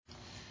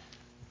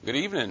Good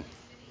evening.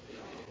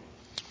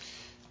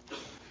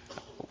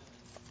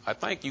 I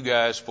thank you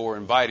guys for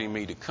inviting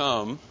me to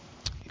come.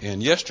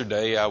 And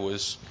yesterday I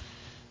was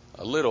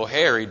a little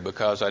harried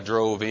because I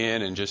drove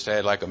in and just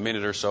had like a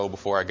minute or so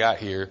before I got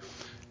here.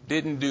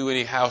 Didn't do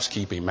any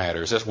housekeeping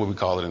matters. That's what we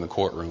call it in the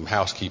courtroom,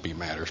 housekeeping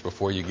matters,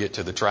 before you get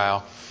to the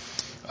trial.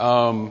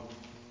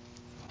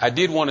 I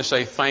did want to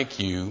say thank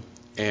you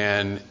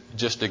and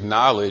just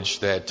acknowledge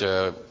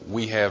that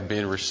we have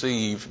been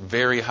received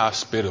very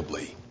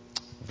hospitably,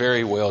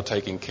 very well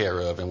taken care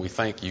of, and we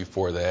thank you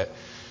for that.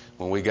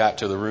 When we got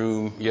to the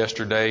room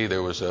yesterday,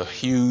 there was a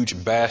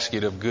huge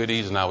basket of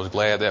goodies, and I was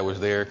glad that was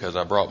there because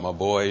I brought my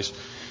boys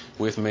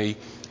with me,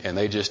 and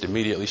they just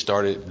immediately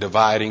started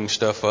dividing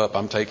stuff up.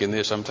 I'm taking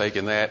this, I'm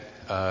taking that.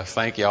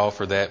 Thank y'all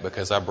for that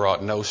because I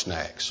brought no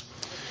snacks.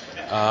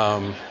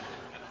 And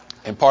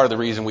part of the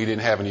reason we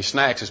didn't have any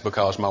snacks is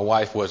because my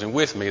wife wasn't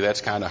with me.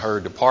 That's kind of her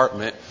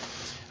department.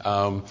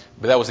 But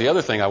that was the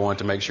other thing I wanted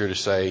to make sure to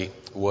say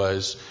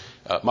was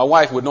my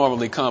wife would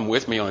normally come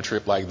with me on a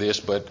trip like this,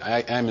 but I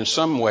am in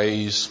some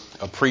ways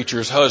a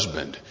preacher's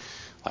husband.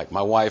 Like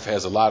my wife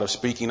has a lot of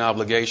speaking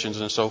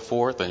obligations and so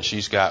forth, and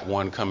she's got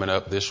one coming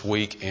up this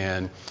week,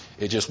 and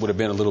it just would have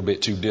been a little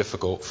bit too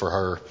difficult for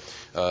her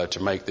to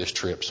make this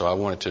trip. So I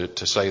wanted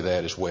to say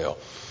that as well.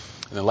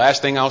 And the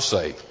last thing I'll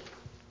say,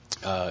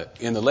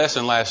 in the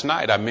lesson last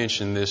night, I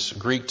mentioned this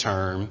Greek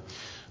term,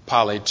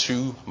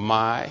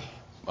 polytuomai,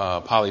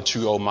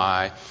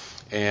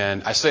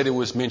 and I said it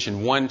was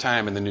mentioned one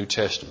time in the New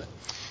Testament.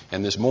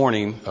 And this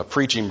morning, a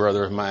preaching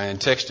brother of mine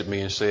texted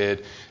me and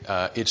said,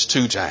 it's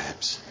 2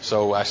 times.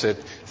 So I said,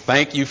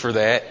 thank you for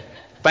that.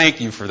 Thank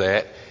you for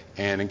that.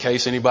 And in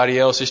case anybody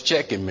else is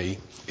checking me,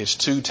 it's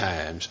 2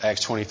 times,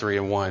 Acts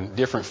 23:1,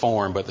 different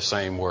form, but the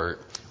same word.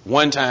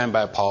 1 time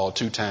by Paul,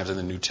 2 times in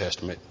the New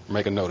Testament.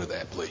 Make a note of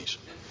that, please.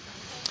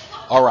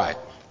 All right.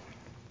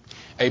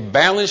 A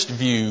balanced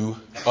view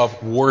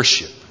of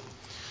worship.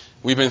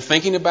 We've been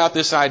thinking about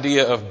this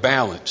idea of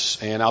balance,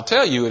 and I'll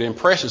tell you, it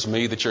impresses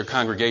me that your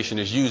congregation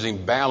is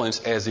using balance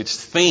as its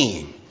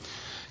theme.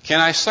 Can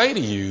I say to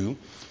you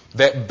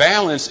that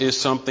balance is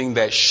something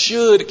that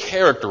should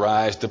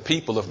characterize the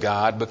people of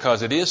God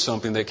because it is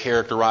something that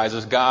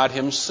characterizes God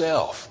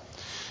Himself.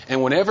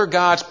 And whenever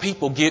God's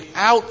people get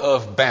out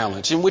of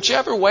balance, in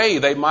whichever way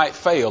they might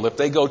fail, if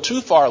they go too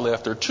far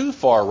left or too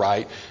far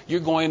right, you're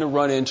going to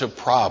run into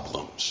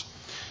problems.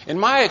 In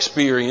my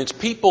experience,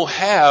 people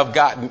have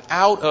gotten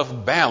out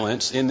of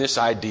balance in this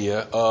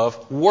idea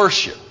of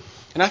worship.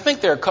 And I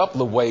think there are a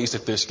couple of ways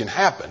that this can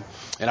happen.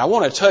 And I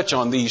want to touch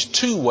on these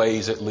 2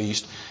 ways at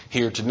least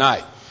here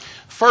tonight.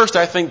 First,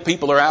 I think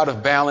people are out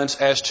of balance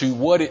as to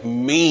what it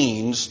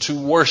means to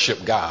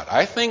worship God.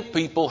 I think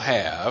people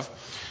have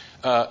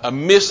a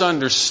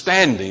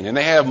misunderstanding, and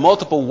they have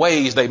multiple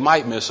ways they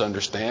might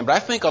misunderstand, but I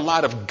think a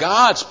lot of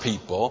God's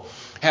people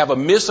have a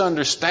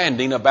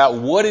misunderstanding about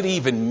what it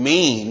even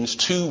means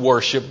to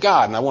worship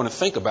God. And I want to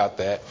think about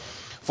that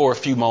for a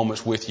few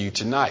moments with you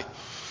tonight.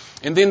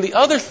 And then the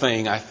other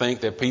thing I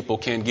think that people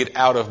can get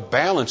out of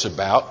balance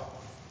about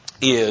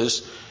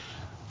is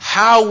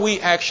how we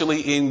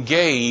actually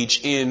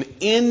engage in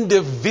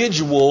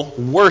individual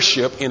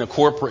worship in a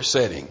corporate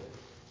setting.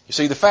 You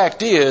see, the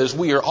fact is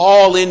we are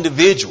all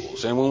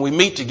individuals, and when we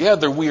meet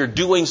together, we are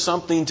doing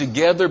something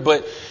together,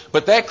 but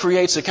that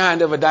creates a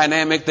kind of a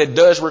dynamic that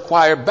does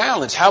require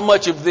balance. How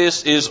much of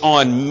this is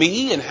on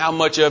me and how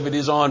much of it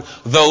is on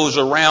those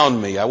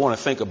around me? I want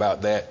to think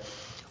about that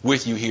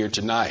with you here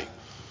tonight.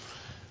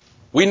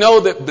 We know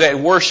that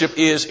worship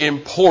is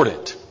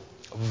important,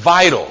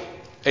 vital,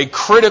 a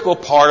critical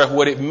part of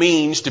what it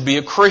means to be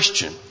a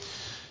Christian.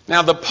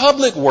 Now, the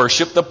public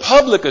worship, the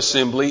public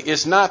assembly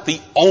is not the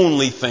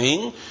only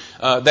thing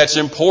that's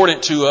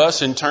important to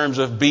us in terms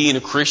of being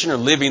a Christian or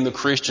living the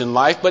Christian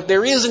life, but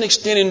there is an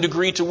extent and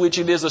degree to which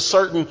it is a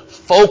certain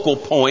focal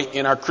point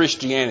in our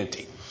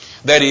Christianity.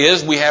 That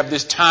is, we have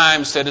this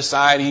time set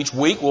aside each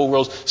week where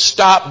we'll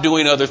stop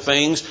doing other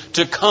things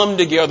to come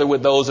together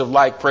with those of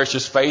like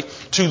precious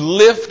faith to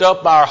lift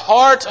up our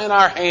hearts and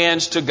our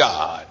hands to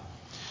God.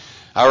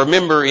 I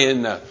remember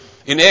in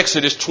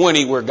Exodus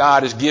 20, where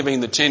God is giving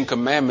the 10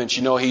 Commandments,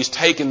 He's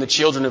taken the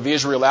children of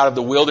Israel out of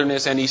the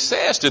wilderness, and He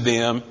says to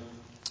them,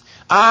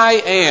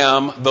 I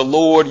am the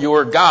Lord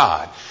your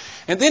God.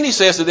 And then He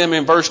says to them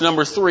in verse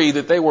number 3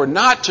 that they were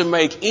not to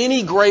make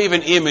any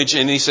graven image,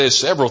 and He says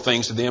several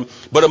things to them.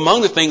 But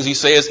among the things He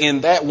says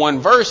in that one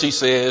verse, He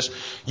says,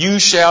 you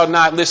shall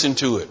not, listen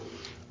to it,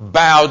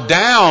 bow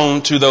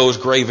down to those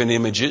graven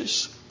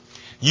images.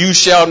 You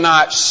shall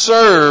not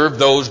serve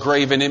those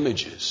graven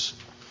images.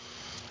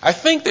 I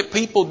think that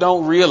people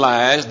don't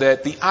realize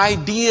that the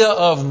idea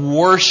of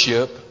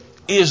worship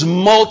is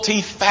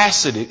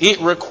multifaceted.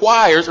 It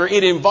requires or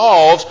it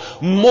involves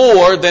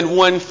more than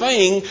one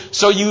thing.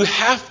 So you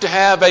have to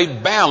have a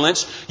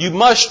balance. You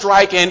must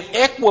strike an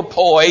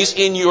equipoise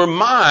in your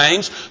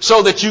minds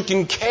so that you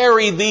can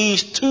carry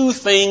these 2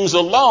 things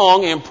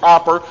along in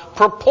proper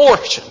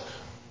proportion.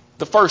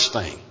 The first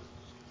thing,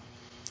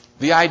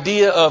 the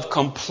idea of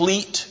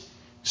complete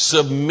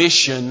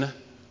submission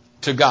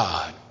to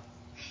God.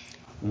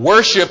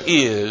 Worship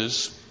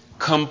is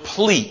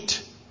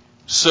complete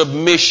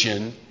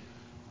submission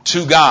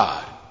to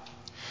God.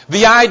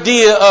 The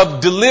idea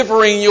of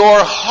delivering your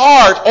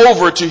heart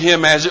over to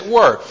Him, as it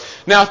were.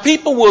 Now, if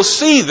people will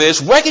see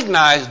this,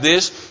 recognize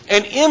this,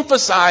 and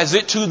emphasize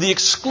it to the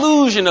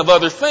exclusion of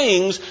other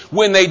things,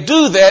 when they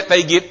do that,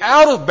 they get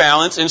out of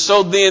balance, and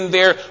so then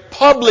their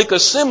public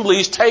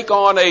assemblies take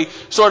on a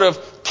sort of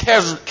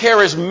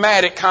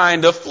charismatic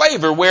kind of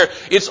flavor, where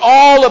it's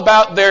all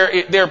about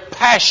their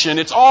passion,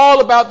 it's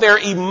all about their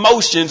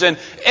emotions and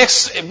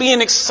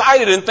being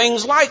excited and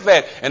things like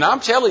that. And I'm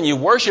telling you,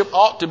 worship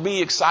ought to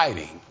be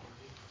exciting.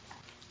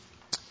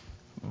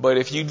 But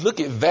if you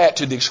look at that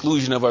to the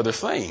exclusion of other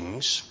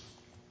things,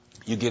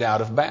 you get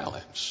out of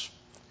balance.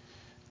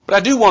 But I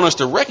do want us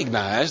to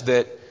recognize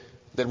that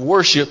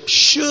worship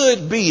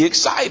should be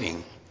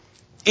exciting.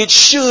 It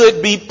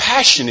should be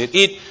passionate.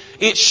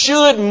 It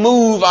should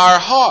move our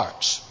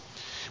hearts.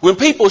 When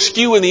people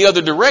skew in the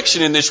other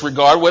direction in this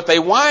regard, what they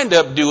wind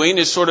up doing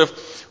is sort of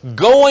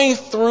going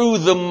through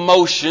the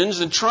motions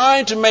and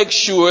trying to make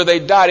sure they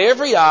dot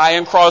every I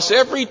and cross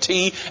every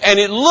T, and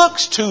it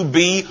looks to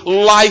be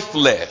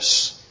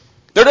lifeless.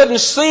 There doesn't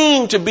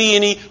seem to be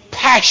any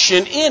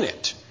passion in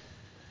it.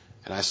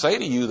 And I say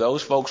to you,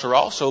 those folks are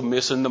also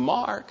missing the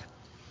mark.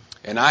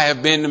 And I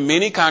have been to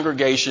many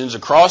congregations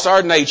across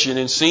our nation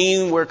and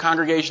seen where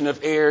congregations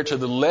have erred to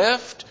the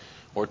left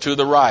or to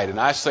the right. And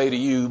I say to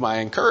you,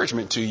 my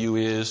encouragement to you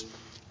is,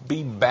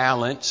 be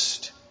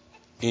balanced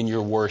in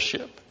your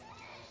worship.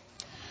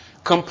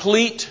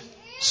 Complete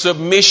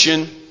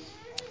submission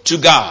to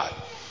God.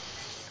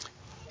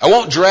 I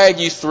won't drag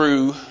you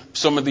through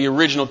some of the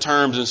original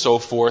terms and so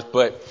forth,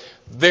 but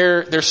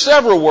there are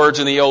several words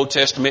in the Old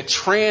Testament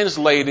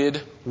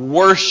translated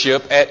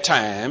worship at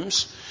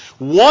times.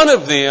 One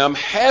of them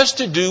has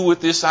to do with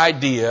this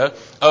idea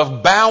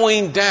of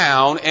bowing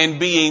down and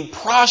being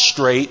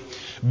prostrate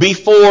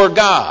before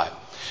God.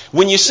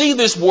 When you see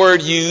this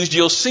word used,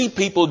 you'll see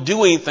people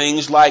doing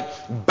things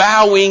like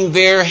bowing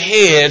their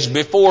heads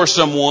before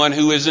someone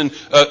who is in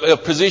a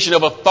position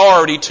of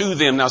authority to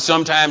them. Now,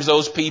 sometimes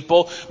those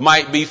people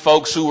might be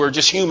folks who are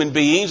just human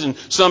beings, and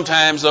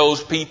sometimes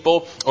those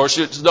people or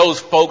those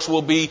folks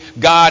will be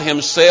God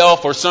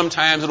Himself, or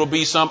sometimes it'll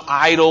be some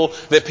idol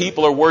that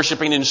people are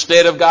worshiping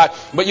instead of God.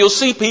 But you'll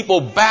see people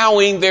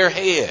bowing their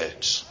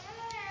heads.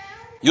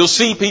 You'll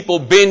see people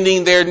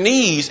bending their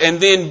knees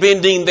and then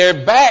bending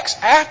their backs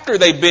after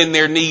they bend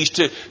their knees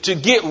to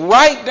get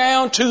right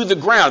down to the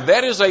ground.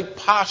 That is a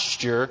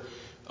posture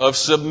of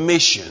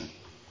submission.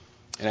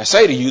 And I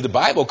say to you, the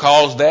Bible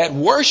calls that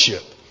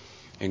worship.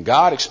 And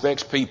God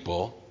expects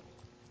people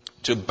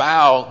to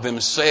bow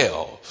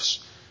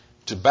themselves,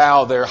 to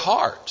bow their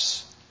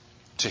hearts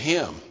to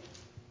Him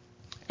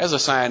as a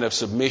sign of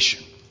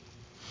submission.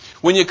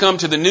 When you come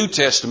to the New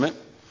Testament,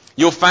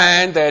 you'll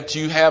find that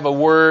you have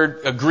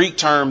a Greek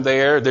term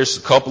there. There's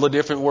a couple of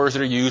different words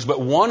that are used,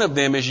 but one of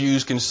them is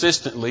used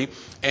consistently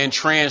and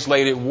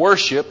translated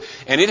worship,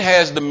 and it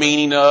has the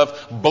meaning of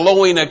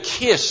blowing a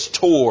kiss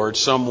toward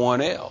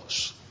someone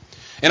else.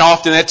 And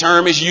often that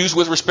term is used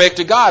with respect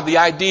to God, the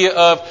idea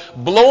of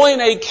blowing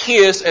a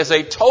kiss as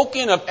a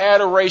token of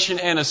adoration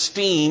and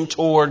esteem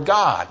toward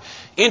God.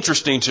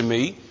 Interesting to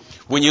me,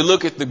 when you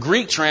look at the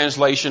Greek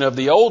translation of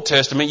the Old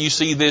Testament, you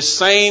see this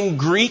same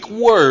Greek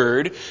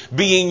word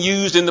being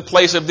used in the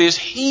place of this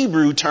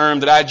Hebrew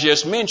term that I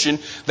just mentioned.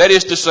 That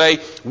is to say,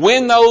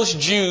 when those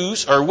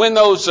Jews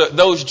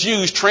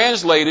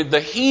translated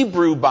the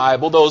Hebrew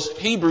Bible, those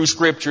Hebrew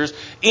scriptures,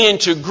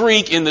 into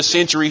Greek in the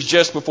centuries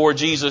just before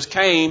Jesus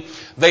came,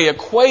 they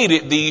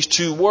equated these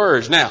two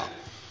words. Now,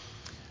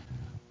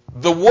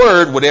 the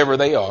word, whatever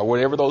they are,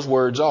 whatever those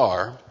words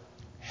are,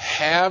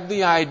 have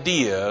the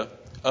idea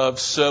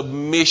of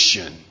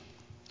submission.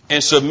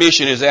 And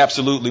submission is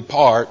absolutely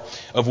part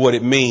of what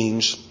it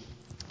means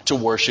to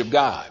worship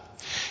God.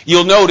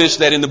 You'll notice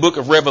that in the book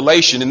of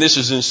Revelation, and this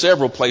is in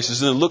several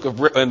places, in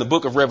the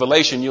book of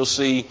Revelation, you'll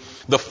see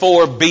the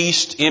four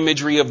beast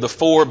imagery of the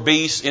four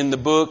beasts in the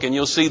book, and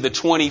you'll see the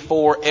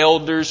 24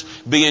 elders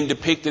being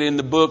depicted in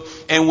the book.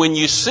 And when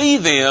you see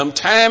them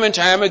time and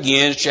time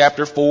again,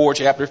 chapter 4,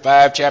 chapter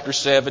 5, chapter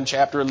 7,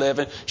 chapter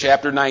 11,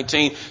 chapter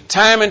 19,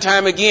 time and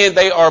time again,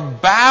 they are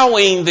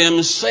bowing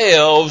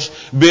themselves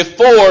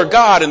before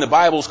God, and the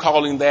Bible's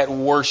calling that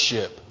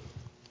worship.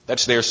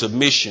 That's their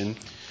submission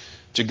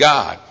to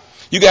God.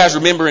 You guys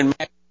remember in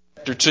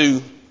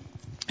Matthew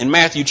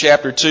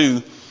chapter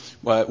 2,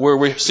 where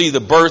we see the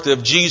birth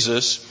of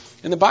Jesus,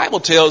 and the Bible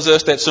tells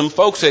us that some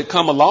folks had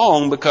come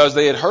along because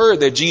they had heard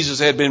that Jesus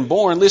had been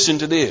born. Listen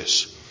to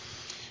this.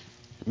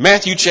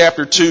 Matthew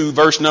chapter 2,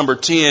 verse number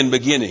 10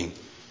 beginning.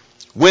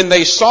 When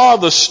they saw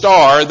the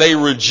star, they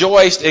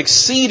rejoiced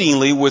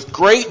exceedingly with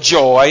great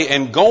joy,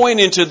 and going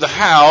into the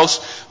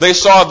house, they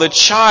saw the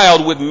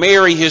child with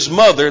Mary his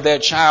mother.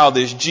 That child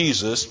is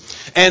Jesus.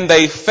 And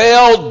they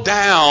fell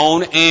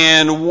down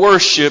and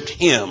worshipped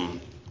Him.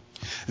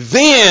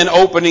 Then,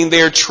 opening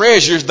their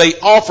treasures, they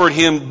offered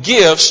Him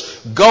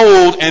gifts,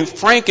 gold and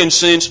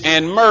frankincense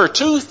and myrrh.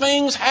 Two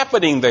things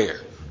happening there.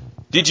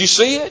 Did you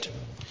see it?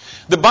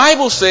 The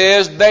Bible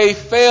says they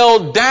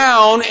fell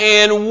down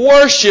and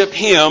worshiped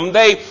him.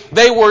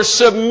 They were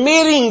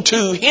submitting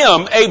to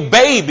him, a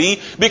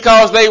baby,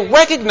 because they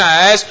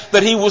recognized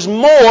that he was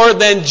more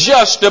than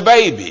just a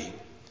baby.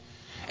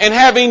 And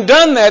having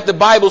done that, the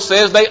Bible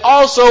says they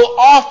also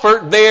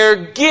offered their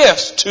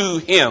gifts to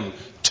him.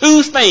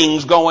 Two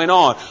things going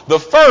on. The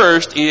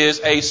first is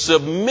a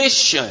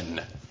submission.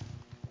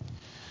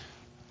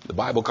 The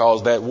Bible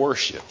calls that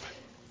worship.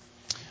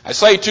 I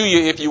say to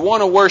you, if you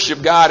want to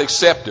worship God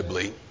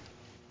acceptably,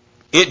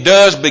 it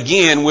does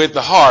begin with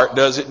the heart,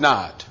 does it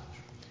not?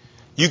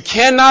 You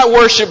cannot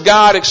worship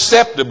God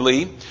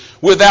acceptably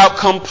without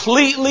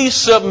completely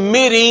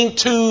submitting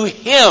to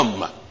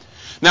him.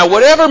 Now,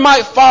 whatever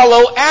might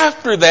follow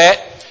after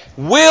that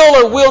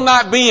will or will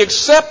not be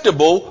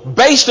acceptable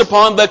based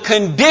upon the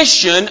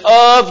condition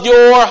of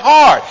your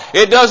heart.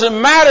 It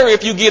doesn't matter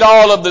if you get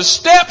all of the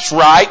steps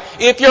right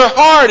if your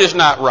heart is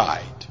not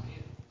right.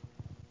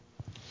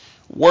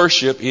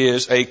 Worship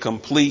is a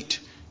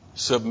complete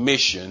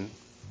submission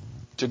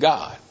to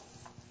God.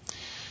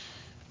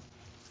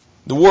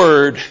 The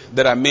word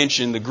that I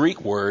mentioned, the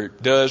Greek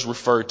word, does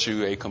refer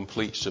to a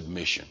complete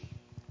submission.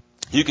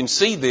 You can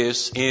see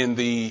this in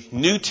the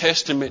New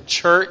Testament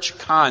church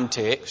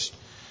context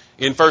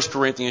in 1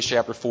 Corinthians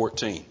chapter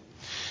 14.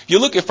 If you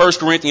look at 1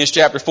 Corinthians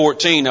chapter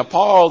 14, now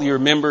Paul, you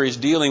remember, is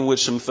dealing with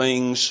some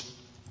things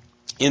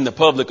in the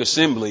public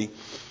assembly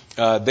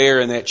there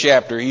in that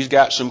chapter. He's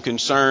got some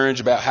concerns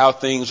about how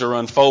things are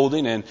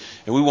unfolding, and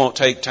we won't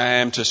take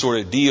time to sort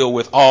of deal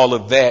with all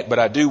of that, but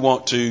I do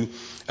want to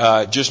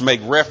just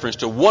make reference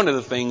to one of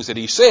the things that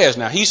he says.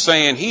 Now, he's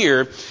saying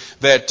here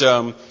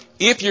that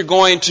if you're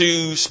going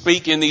to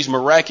speak in these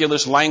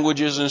miraculous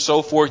languages and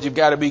so forth, you've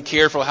got to be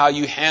careful how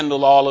you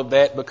handle all of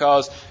that,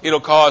 because it'll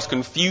cause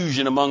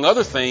confusion, among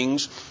other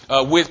things,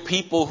 with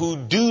people who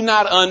do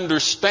not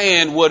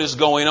understand what is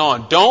going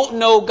on. Don't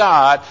know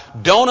God,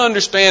 don't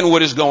understand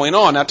what is going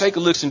on. Now take a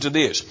listen to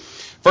this.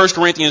 1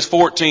 Corinthians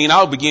 14,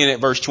 I'll begin at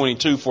verse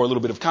 22 for a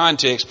little bit of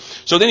context.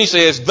 So then he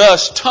says,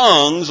 thus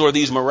tongues, or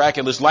these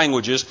miraculous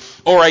languages,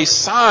 are a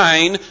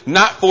sign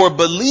not for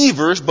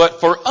believers,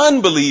 but for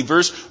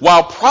unbelievers,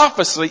 while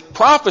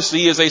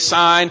prophecy is a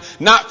sign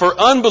not for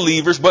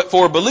unbelievers, but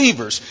for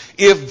believers.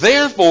 If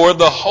therefore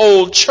the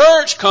whole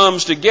church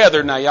comes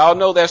together, now y'all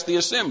know that's the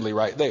assembly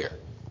right there.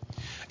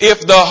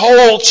 If the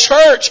whole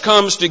church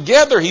comes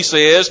together, he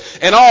says,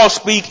 and all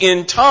speak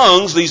in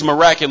tongues, these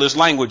miraculous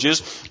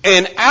languages,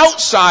 and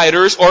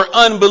outsiders or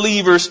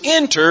unbelievers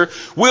enter,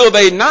 will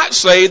they not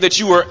say that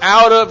you are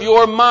out of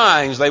your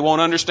minds? They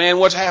won't understand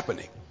what's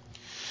happening.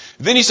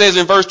 Then he says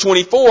in verse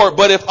 24,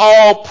 but if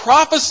all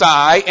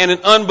prophesy and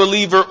an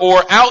unbeliever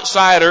or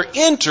outsider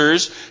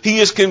enters, he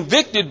is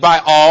convicted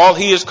by all,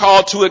 he is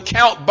called to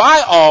account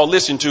by all.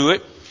 Listen to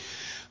it.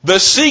 The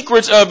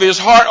secrets of his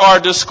heart are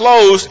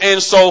disclosed,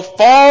 and so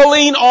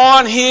falling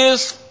on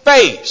his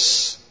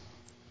face,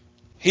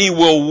 he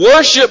will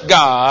worship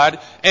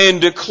God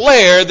and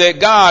declare that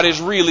God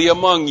is really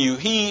among you.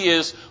 He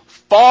is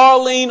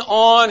falling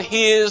on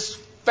his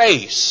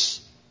face,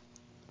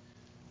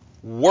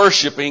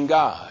 worshiping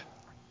God.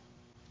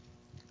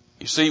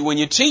 You see, when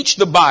you teach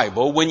the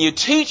Bible, when you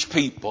teach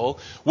people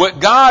what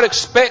God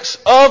expects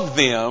of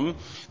them,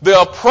 the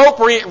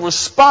appropriate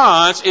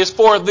response is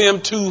for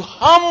them to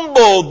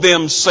humble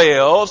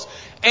themselves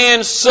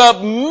and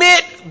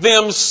submit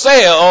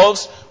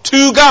themselves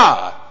to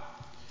God.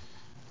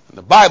 And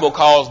the Bible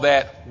calls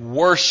that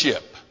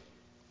worship.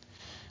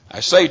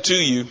 I say to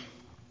you,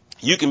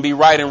 you can be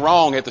right and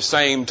wrong at the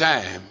same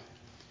time.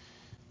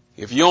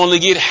 If you only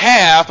get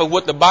half of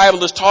what the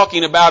Bible is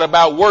talking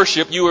about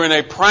worship, you are in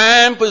a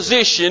prime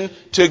position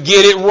to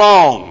get it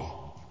wrong.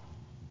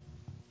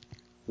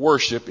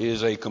 Worship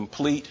is a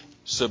complete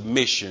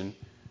submission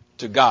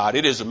to God.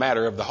 It is a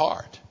matter of the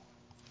heart.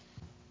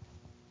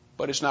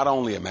 But it's not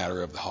only a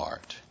matter of the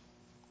heart.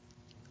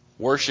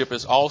 Worship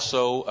is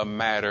also a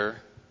matter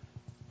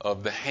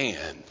of the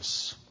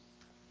hands.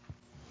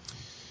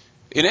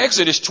 In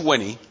Exodus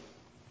 20,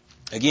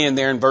 again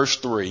there in verse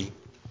 3,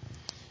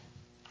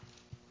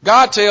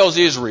 God tells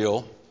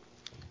Israel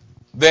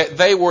that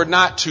they were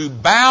not to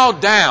bow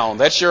down,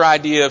 that's your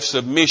idea of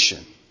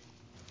submission,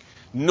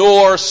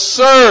 nor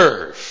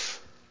serve,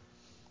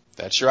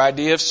 that's your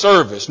idea of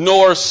service,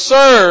 nor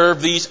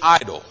serve these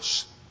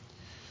idols.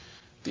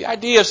 The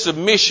idea of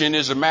submission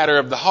is a matter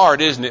of the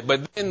heart, isn't it?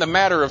 But then the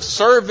matter of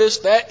service,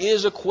 that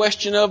is a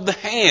question of the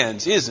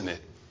hands, isn't it?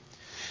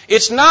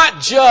 It's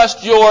not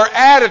just your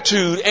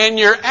attitude, and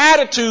your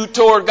attitude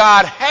toward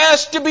God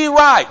has to be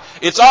right.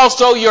 It's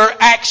also your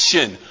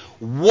action.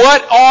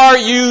 What are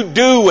you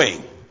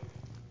doing?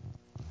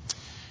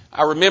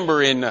 I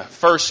remember in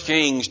 1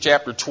 Kings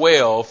chapter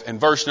 12 and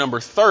verse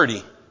number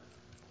 30,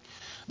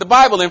 the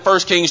Bible in 1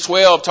 Kings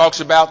 12 talks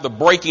about the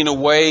breaking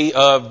away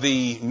of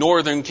the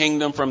northern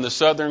kingdom from the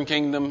southern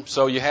kingdom.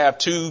 So you have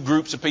two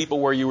groups of people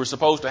where you were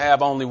supposed to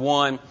have only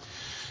one.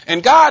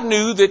 And God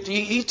knew that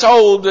he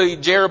told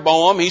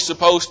Jeroboam he's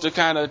supposed to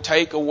kind of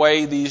take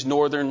away these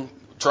northern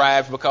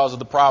tribes because of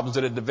the problems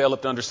that had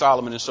developed under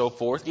Solomon and so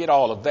forth. Get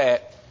all of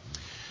that.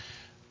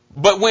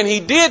 But when he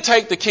did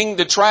take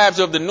the tribes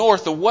of the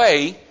north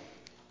away,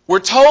 we're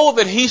told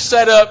that he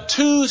set up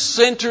 2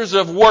 centers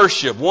of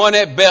worship, one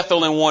at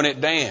Bethel and one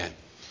at Dan,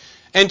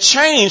 and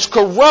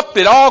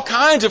corrupted all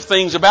kinds of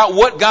things about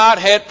what God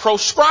had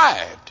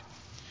prescribed.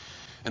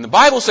 And the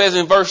Bible says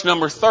in verse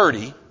number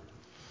 30,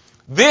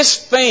 this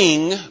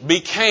thing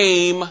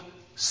became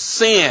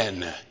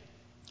sin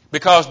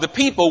because the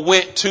people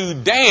went to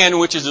Dan,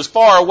 which is as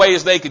far away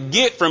as they could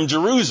get from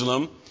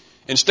Jerusalem,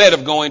 instead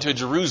of going to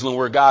Jerusalem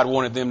where God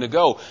wanted them to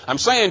go. I'm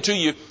saying to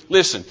you,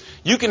 listen,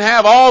 you can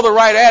have all the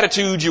right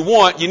attitude you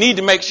want. You need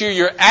to make sure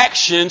your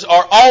actions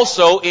are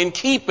also in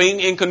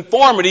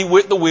conformity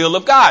with the will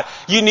of God.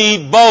 You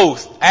need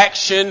both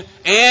action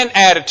and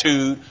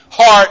attitude,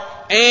 heart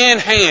and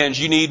hands.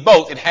 You need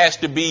both. It has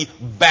to be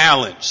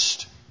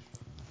balanced.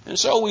 And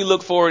so we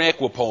look for an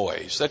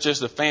equipoise. That's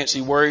just a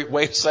fancy way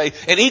to say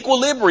an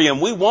equilibrium.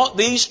 We want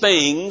these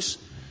things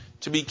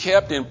to be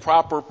kept in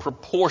proper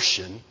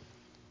proportion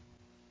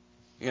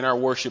in our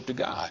worship to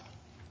God.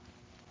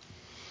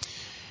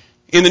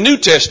 In the New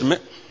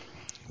Testament,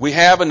 we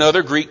have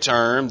another Greek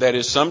term that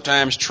is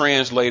sometimes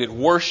translated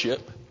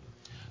worship,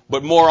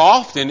 but more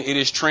often it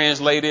is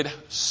translated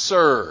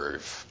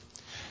serve.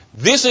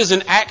 This is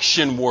an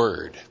action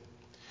word.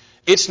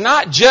 It's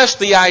not just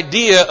the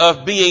idea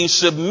of being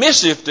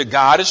submissive to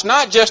God. It's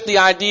not just the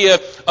idea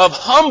of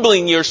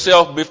humbling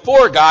yourself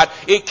before God.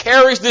 It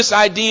carries this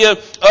idea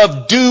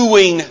of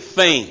doing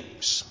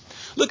things.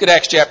 Look at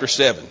Acts chapter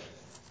 7.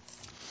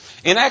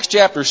 In Acts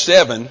chapter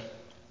 7,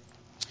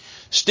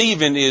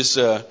 Stephen is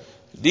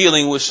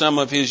dealing with some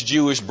of his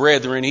Jewish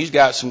brethren. He's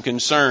got some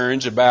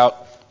concerns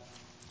about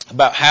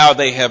how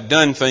they have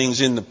done things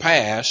in the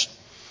past.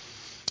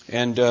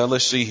 And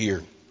let's see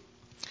here.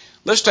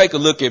 Let's take a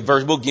look at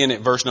we'll begin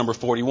at verse number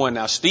 41.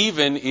 Now,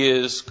 Stephen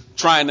is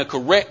trying to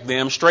correct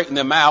them, straighten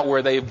them out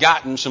where they've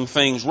gotten some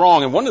things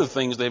wrong. And one of the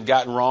things they've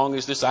gotten wrong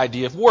is this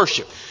idea of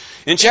worship.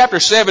 In chapter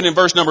 7, in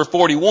verse number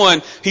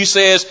 41, he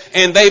says,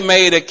 and they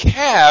made a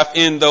calf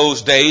in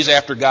those days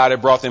after God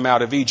had brought them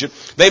out of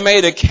Egypt. They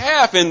made a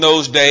calf in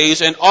those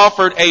days and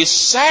offered a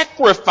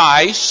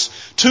sacrifice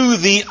to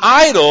the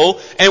idol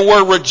and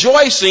were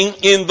rejoicing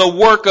in the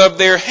work of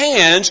their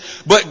hands.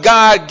 But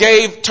God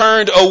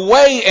turned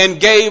away and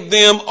gave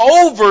them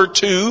over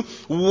to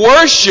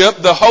worship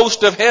the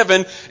host of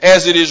heaven,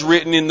 as it is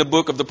written in the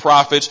book of the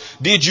prophets.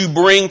 Did you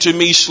bring to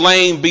me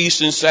slain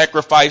beasts and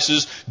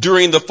sacrifices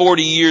during the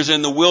 40 years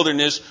in the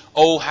wilderness,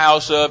 O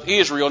house of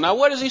Israel? Now,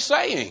 what is he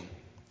saying?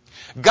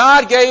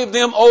 God gave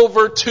them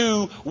over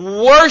to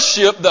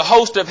worship the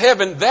host of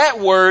heaven. That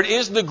word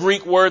is the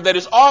Greek word that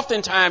is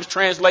oftentimes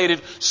translated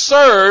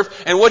serve.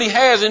 And what he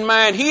has in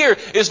mind here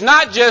is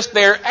not just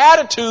their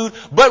attitude,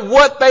 but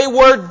what they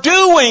were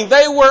doing.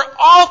 They were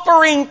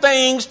offering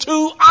things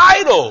to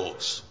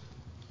idols.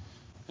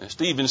 And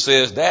Stephen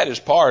says that is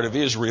part of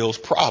Israel's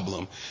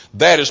problem.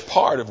 That is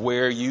part of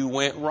where you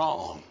went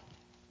wrong.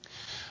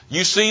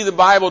 You see the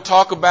Bible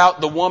talk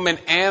about the woman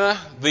Anna,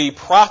 the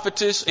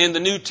prophetess in the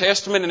New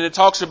Testament, and it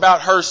talks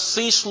about her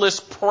ceaseless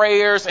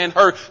prayers and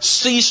her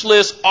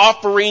ceaseless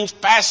offerings,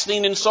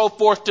 fasting and so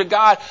forth to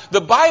God.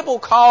 The Bible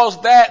calls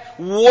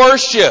that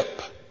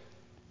worship,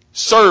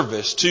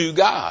 service to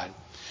God.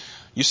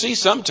 You see,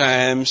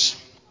 sometimes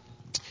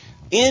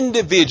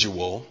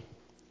individual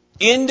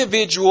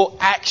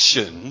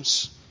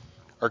actions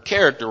are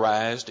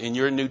characterized in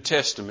your New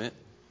Testament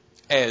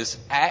as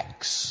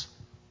acts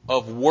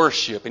of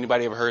worship.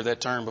 Anybody ever heard that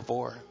term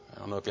before? I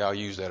don't know if y'all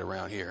use that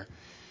around here.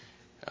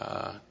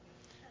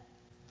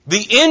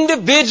 The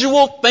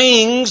individual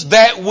things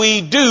that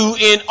we do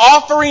in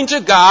offering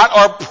to God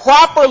are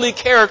properly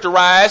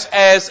characterized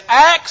as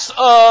acts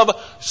of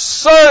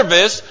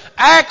service,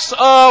 acts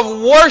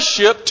of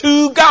worship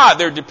to God.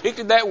 They're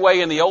depicted that way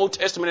in the Old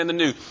Testament and the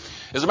New.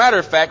 As a matter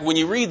of fact, when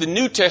you read the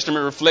New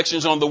Testament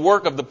reflections on the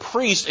work of the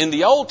priests in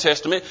the Old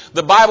Testament,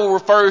 the Bible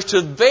refers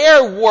to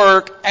their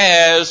work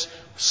as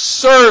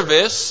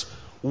service,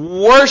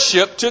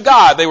 worship to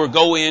God. They would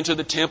go into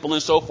the temple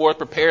and so forth,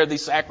 prepare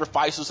these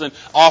sacrifices and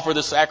offer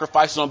the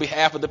sacrifices on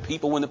behalf of the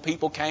people when the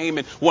people came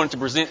and wanted to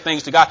present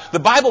things to God. The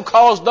Bible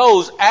calls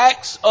those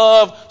acts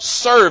of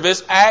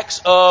service,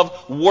 acts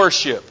of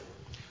worship.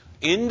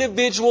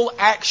 Individual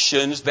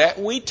actions that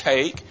we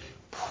take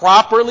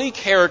properly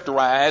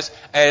characterized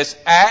as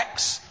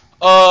acts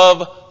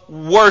of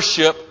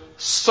worship,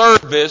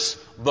 service,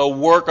 the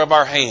work of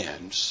our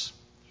hands.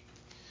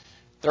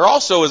 There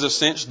also is a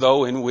sense,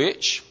 though, in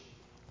which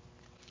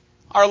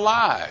our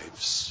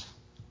lives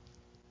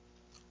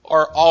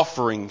are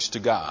offerings to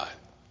God.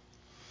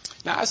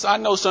 Now, I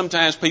know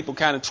sometimes people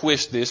kind of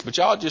twist this, but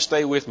y'all just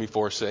stay with me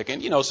for a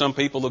second. You know, some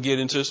people will get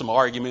into some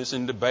arguments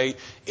and debate.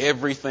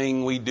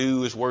 Everything we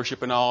do is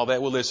worship and all that.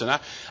 Well, listen,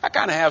 I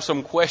kind of have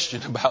some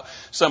question about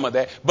some of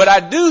that. But I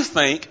do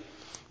think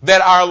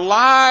that our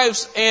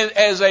lives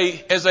as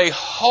a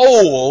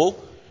whole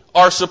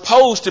are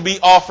supposed to be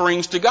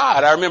offerings to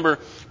God. I remember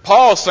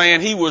Paul's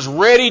saying he was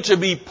ready to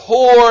be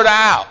poured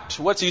out.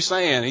 What's he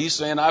saying? He's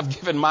saying, I've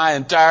given my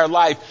entire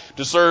life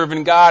to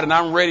serving God, and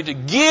I'm ready to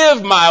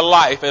give my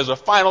life as a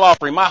final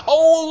offering, my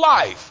whole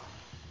life,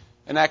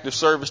 an act of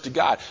service to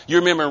God. You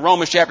remember in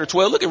Romans chapter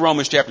 12? Look at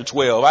Romans chapter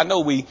 12. I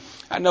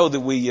know that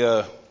we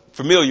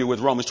familiar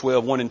with Romans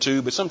 12, 1 and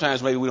 2, but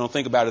sometimes maybe we don't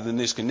think about it in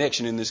this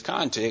connection, in this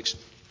context.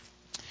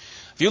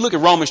 If you look at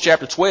Romans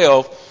chapter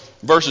 12,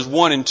 verses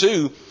 1 and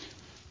 2,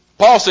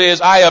 Paul says,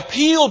 I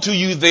appeal to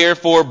you,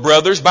 therefore,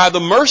 brothers, by the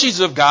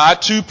mercies of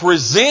God, to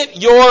present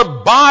your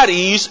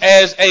bodies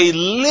as a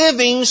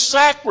living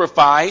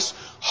sacrifice,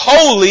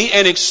 holy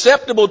and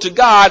acceptable to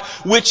God,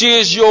 which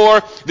is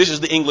your, this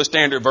is the English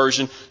Standard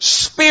Version,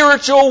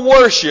 spiritual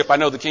worship. I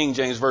know the King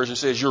James Version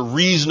says your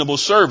reasonable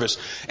service.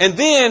 And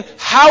then,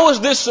 how is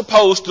this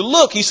supposed to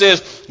look? He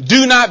says,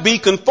 do not be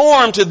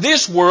conformed to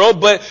this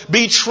world, but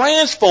be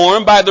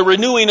transformed by the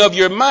renewing of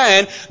your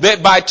mind,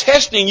 that by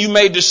testing you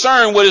may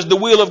discern what is the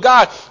will of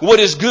God, what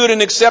is good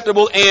and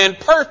acceptable and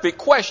perfect.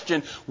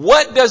 Question,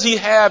 what does he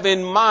have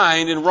in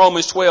mind in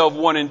Romans 12,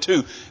 1 and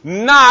 2?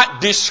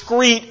 Not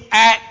discrete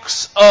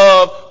acts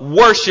of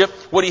worship.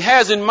 What he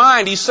has in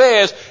mind, he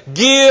says,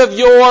 give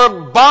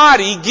your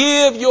body,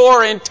 give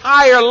your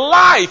entire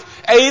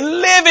life a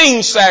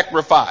living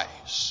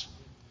sacrifice.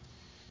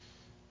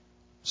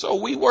 So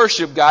we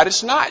worship God.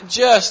 It's not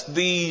just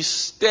these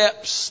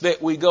steps that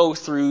we go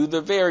through,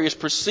 the various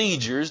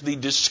procedures, the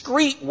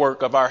discrete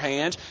work of our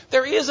hands.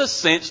 There is a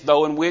sense,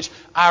 though, in which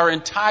our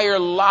entire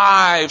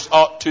lives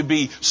ought to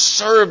be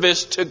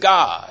service to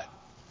God.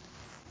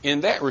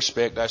 In that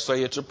respect, I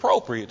say it's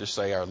appropriate to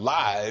say our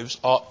lives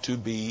ought to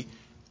be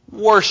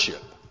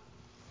worship.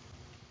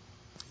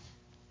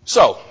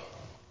 So,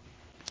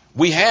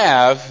 we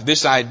have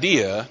this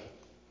idea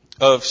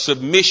of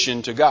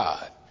submission to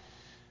God.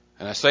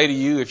 And I say to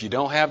you, if you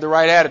don't have the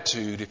right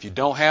attitude, if you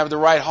don't have the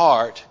right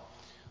heart,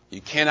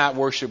 you cannot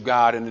worship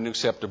God in an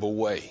acceptable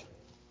way.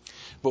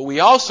 But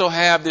we also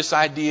have this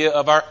idea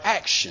of our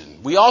action.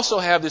 We also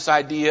have this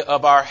idea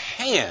of our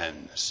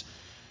hands.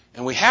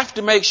 And we have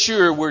to make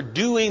sure we're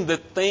doing the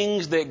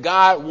things that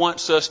God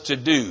wants us to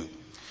do.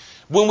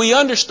 When we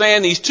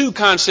understand these two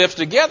concepts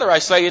together, I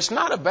say it's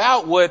not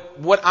about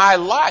what I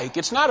like.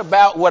 It's not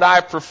about what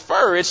I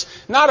prefer. It's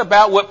not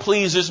about what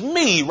pleases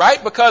me,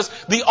 right? Because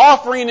the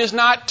offering is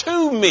not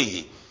to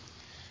me.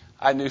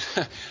 I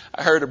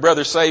heard a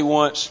brother say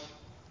once,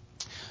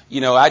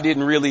 I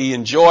didn't really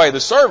enjoy the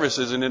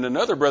services. And then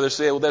another brother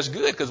said, well, that's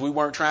good because we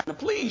weren't trying to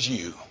please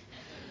you.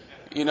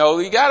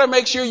 You got to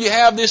make sure you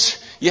have this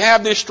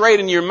straight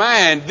in your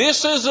mind.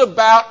 This is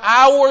about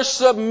our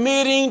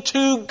submitting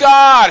to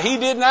God. He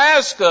didn't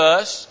ask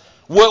us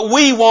what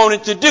we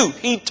wanted to do.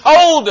 He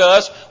told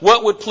us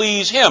what would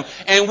please Him.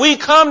 And we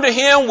come to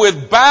Him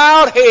with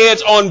bowed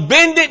heads on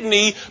bended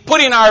knee,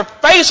 putting our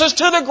faces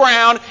to the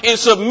ground in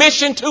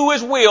submission to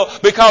His will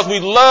because we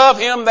love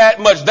Him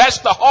that much. That's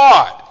the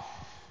heart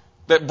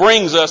that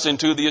brings us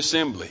into the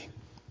assembly.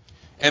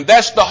 And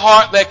that's the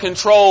heart that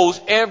controls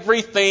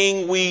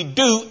everything we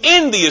do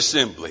in the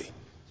assembly.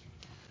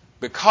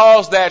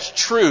 Because that's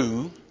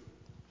true,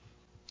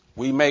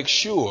 we make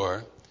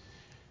sure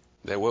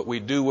that what we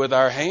do with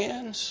our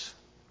hands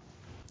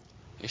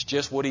is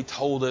just what He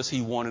told us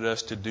He wanted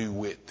us to do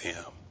with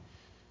them.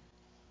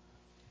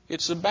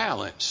 It's a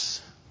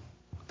balance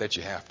that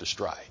you have to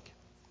strike.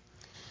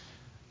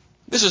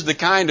 This is the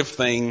kind of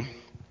thing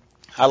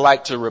I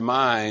like to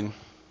remind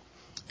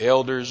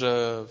elders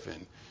of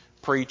and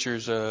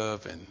preachers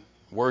of and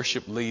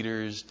worship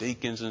leaders,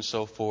 deacons and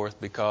so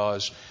forth,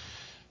 because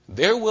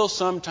there will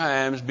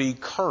sometimes be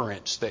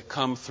currents that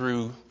come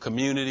through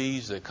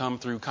communities, that come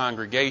through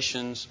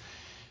congregations,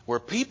 where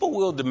people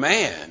will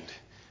demand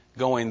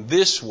going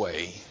this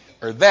way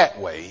or that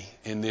way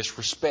in this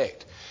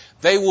respect.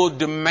 They will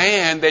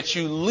demand that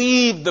you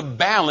leave the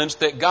balance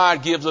that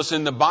God gives us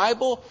in the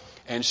Bible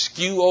and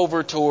skew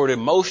over toward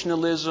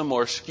emotionalism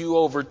or skew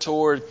over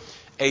toward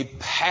a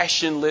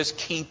passionless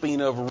keeping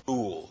of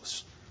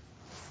rules.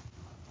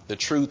 The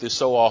truth is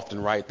so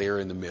often right there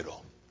in the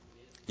middle.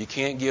 You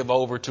can't give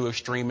over to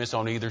extremists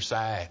on either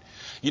side.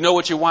 You know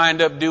what you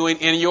wind up doing?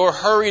 In your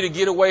hurry to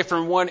get away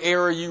from one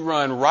error, you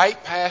run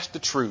right past the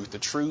truth. The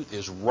truth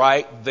is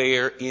right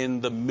there in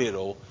the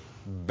middle,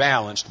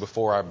 balanced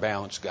before our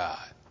balanced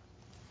God.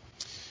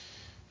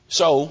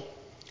 So,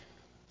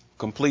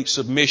 complete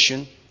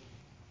submission,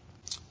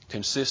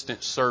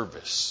 consistent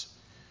service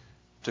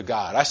to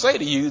God. I say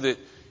to you that,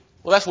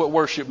 well, that's what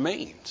worship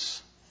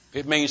means.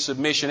 It means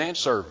submission and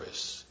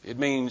service. It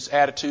means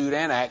attitude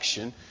and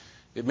action.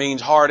 It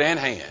means heart and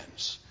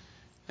hands.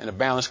 And a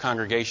balanced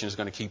congregation is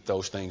going to keep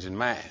those things in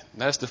mind.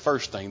 That's the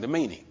first thing, the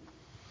meaning.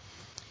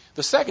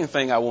 The second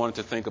thing I wanted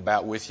to think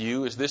about with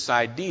you is this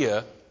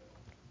idea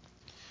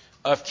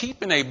of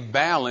keeping a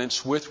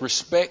balance with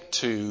respect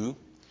to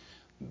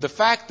the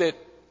fact that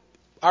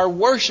our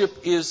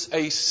worship is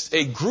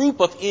a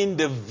group of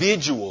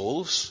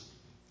individuals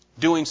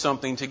doing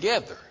something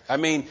together. I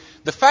mean,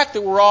 the fact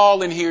that we're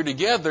all in here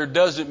together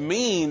doesn't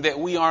mean that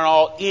we aren't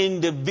all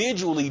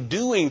individually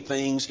doing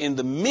things in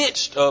the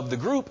midst of the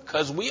group,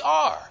 because we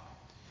are.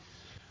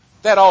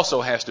 That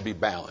also has to be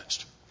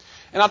balanced.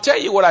 And I'll tell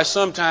you what I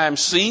sometimes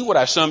see, what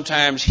I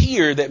sometimes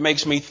hear that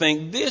makes me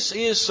think this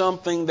is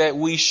something that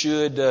we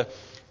should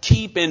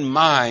keep in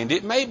mind.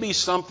 It may be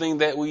something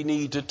that we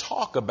need to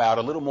talk about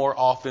a little more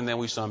often than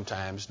we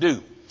sometimes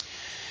do.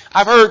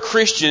 I've heard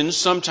Christians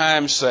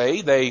sometimes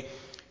say they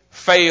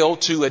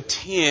failed to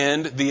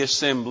attend the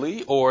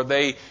assembly, or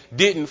they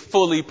didn't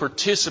fully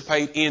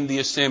participate in the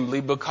assembly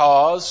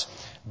because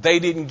they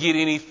didn't get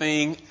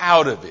anything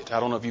out of it. I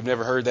don't know if you've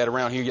never heard that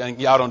around here.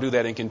 Y'all don't do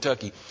that in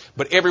Kentucky.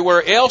 But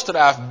everywhere else that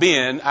I've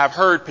been, I've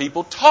heard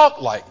people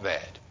talk like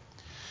that.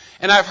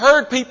 And I've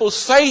heard people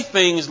say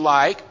things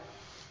like,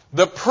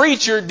 the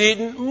preacher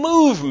didn't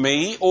move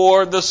me,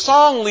 or the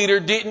song leader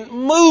didn't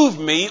move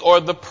me,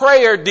 or the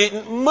prayer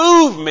didn't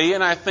move me.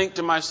 And I think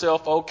to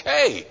myself,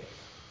 okay,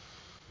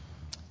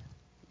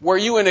 were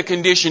you in a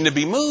condition to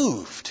be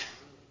moved?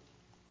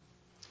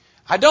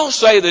 I don't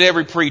say that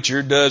every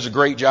preacher does a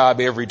great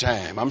job every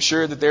time. I'm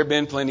sure that there have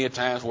been plenty of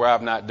times where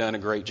I've not done a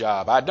great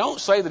job. I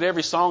don't say that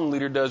every song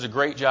leader does a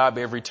great job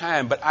every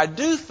time, but I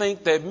do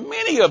think that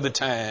many of the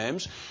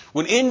times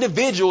when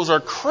individuals are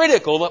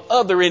critical of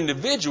other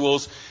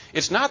individuals,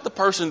 it's not the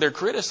person they're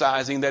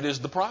criticizing that is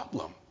the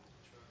problem.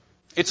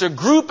 It's a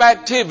group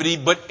activity,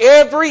 but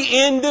every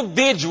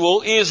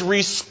individual is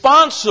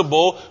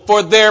responsible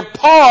for their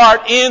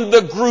part in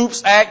the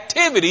group's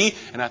activity,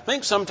 and I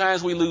think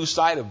sometimes we lose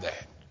sight of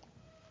that.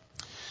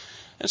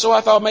 And so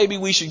I thought maybe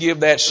we should give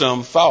that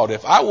some thought.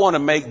 If I want to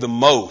make the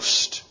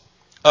most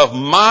of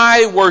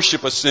my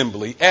worship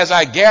assembly as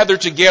I gather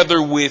together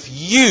with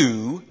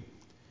you,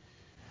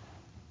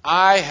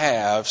 I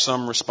have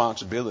some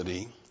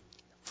responsibility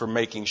for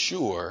making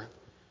sure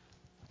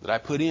that I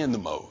put in the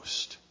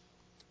most.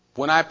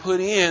 When I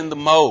put in the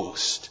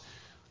most,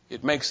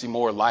 it makes it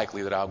more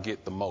likely that I'll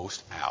get the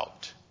most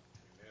out.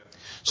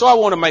 So I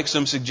want to make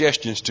some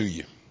suggestions to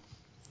you.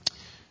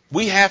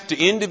 We have to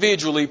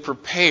individually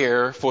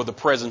prepare for the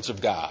presence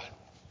of God.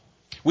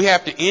 We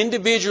have to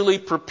individually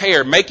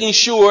prepare, making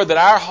sure that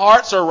our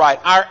hearts are right,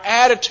 our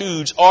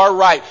attitudes are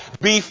right,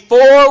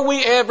 before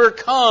we ever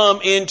come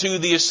into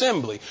the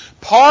assembly.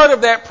 Part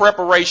of that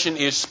preparation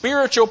is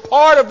spiritual,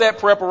 part of that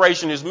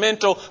preparation is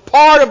mental,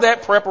 part of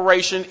that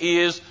preparation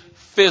is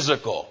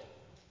physical.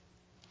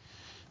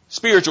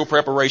 Spiritual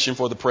preparation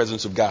for the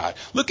presence of God.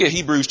 Look at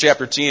Hebrews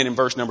chapter 10 and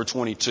verse number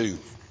 22.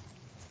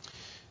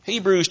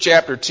 Hebrews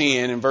chapter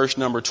 10 and verse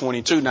number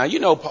 22. Now, you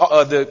know,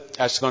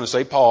 I was going to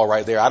say Paul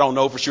right there. I don't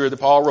know for sure that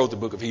Paul wrote the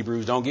book of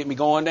Hebrews. Don't get me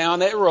going down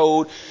that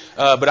road.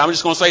 But I'm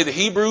just going to say the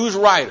Hebrews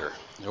writer.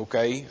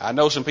 Okay. I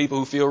know some people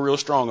who feel real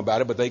strong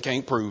about it, but they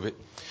can't prove it.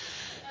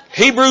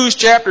 Hebrews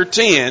chapter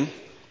 10.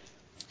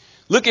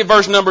 Look at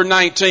verse number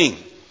 19.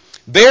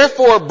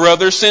 Therefore,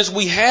 brothers, since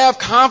we have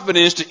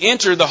confidence to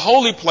enter the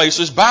holy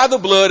places by the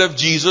blood of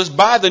Jesus,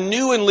 by the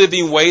new and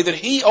living way that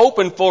he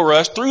opened for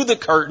us through the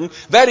curtain,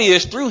 that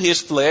is, through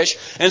his flesh,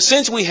 and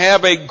since we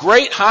have a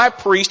great high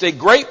priest, a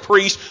great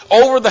priest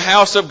over the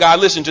house of God,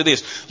 listen to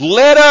this,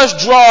 let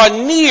us draw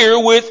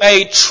near with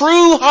a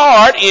true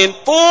heart in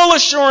full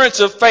assurance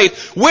of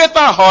faith, with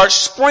our hearts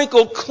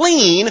sprinkled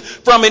clean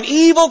from an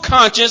evil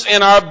conscience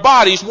and our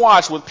bodies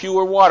washed with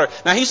pure water.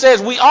 Now he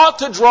says we ought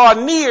to draw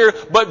near,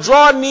 but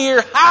draw near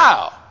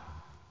how?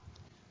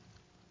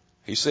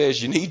 He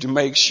says you need to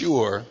make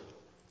sure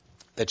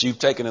that you've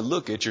taken a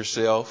look at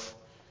yourself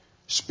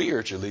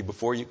spiritually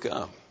before you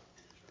come.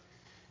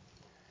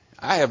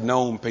 I have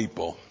known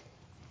people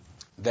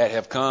that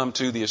have come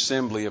to the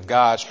assembly of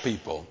God's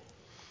people,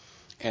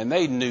 and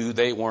they knew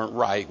they weren't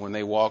right when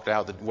they walked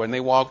out. When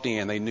they walked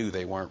in, they knew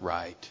they weren't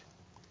right.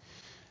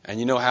 And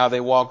you know how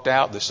they walked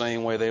out? The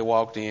same way they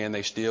walked in,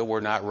 they still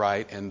were not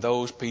right. And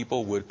those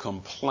people would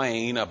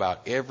complain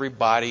about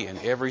everybody and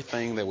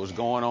everything that was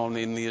going on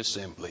in the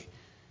assembly.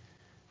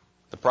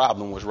 The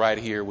problem was right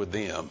here with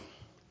them.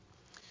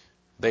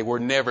 They were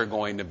never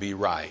going to be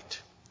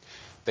right.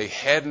 They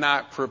had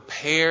not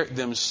prepared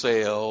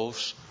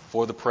themselves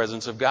for the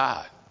presence of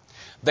God.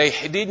 They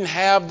didn't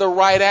have the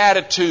right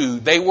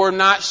attitude. They were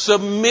not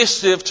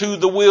submissive to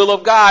the will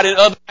of God in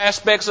other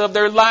aspects of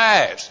their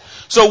lives.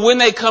 So when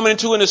they come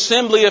into an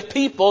assembly of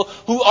people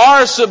who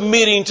are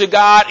submitting to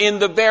God in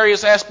the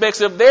various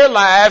aspects of their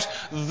lives,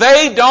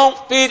 they don't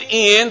fit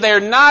in. They're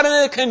not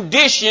in a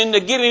condition to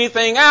get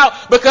anything out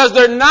because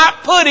they're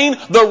not putting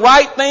the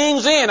right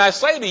things in. I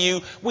say to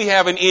you, we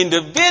have an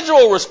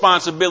individual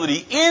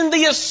responsibility in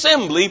the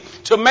assembly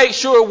to make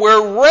sure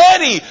we're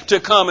ready to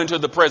come into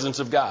the presence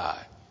of God.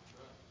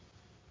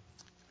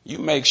 You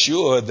make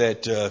sure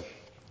that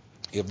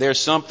if there's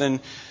something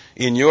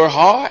in your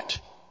heart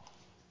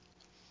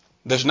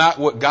that's not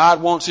what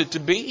God wants it to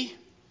be,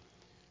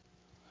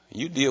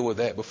 you deal with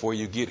that before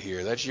you get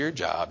here. That's your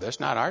job. That's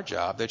not our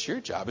job. That's your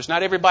job. It's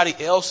not everybody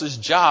else's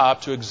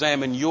job to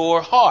examine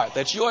your heart.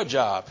 That's your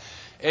job.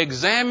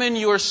 Examine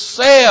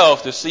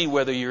yourself to see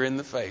whether you're in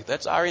the faith.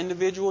 That's our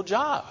individual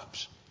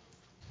jobs.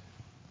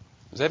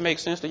 Does that make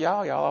sense to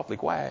y'all? Y'all awfully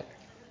quiet.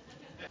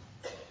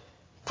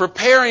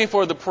 Preparing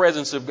for the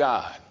presence of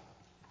God.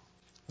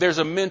 There's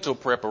a mental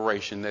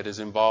preparation that is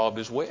involved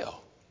as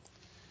well.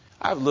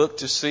 I've looked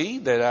to see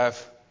that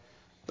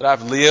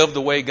I've lived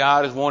the way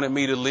God has wanted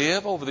me to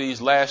live over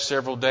these last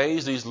several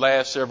days, these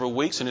last several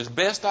weeks, and as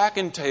best I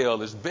can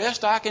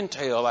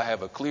tell, I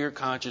have a clear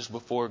conscience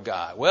before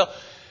God. Well,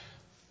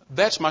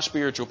 that's my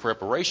spiritual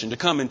preparation to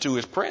come into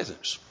His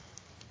presence.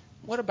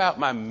 What about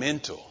my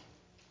mental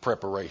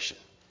preparation?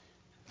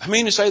 I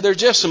mean to say there's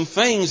just some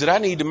things that I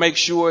need to make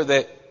sure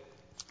that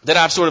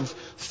I've sort of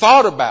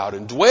thought about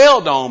and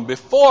dwelled on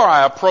before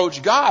I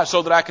approach God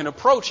so that I can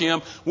approach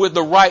Him with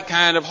the right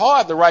kind of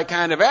heart, the right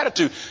kind of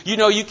attitude. You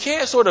know, you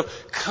can't sort of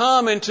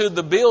come into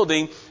the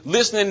building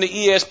listening to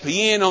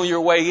ESPN on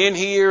your way in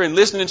here and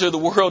listening to the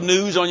world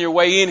news on your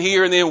way in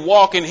here and then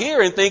walk in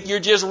here and think you're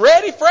just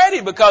ready,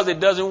 Freddie, because it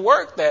doesn't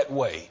work that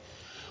way.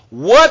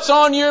 What's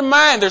on your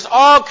mind? There's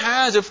all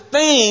kinds of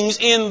things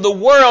in the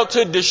world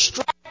to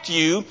distract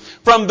you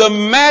from the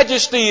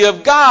majesty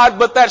of God,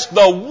 but that's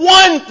the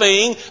one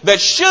thing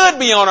that should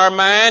be on our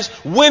minds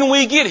when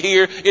we get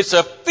here. It's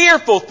a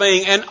fearful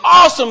thing, an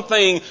awesome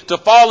thing to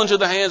fall into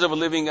the hands of a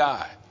living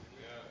God.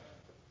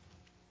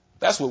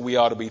 That's what we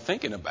ought to be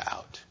thinking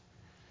about.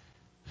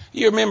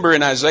 You remember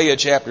in Isaiah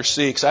chapter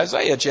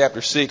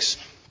 6,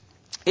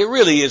 it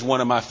really is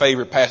one of my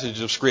favorite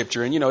passages of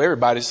Scripture. And, you know,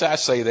 everybody says I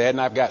say that, and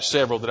I've got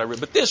several that I read.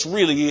 But this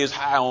really is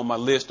high on my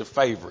list of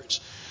favorites.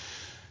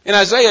 In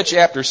Isaiah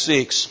chapter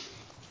 6,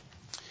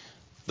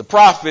 the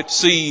prophet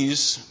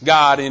sees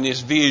God in his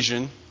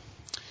vision.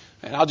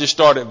 And I'll just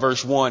start at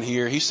verse 1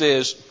 here. He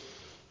says,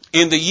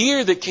 "In the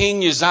year that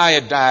King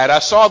Uzziah died, I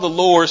saw the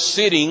Lord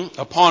sitting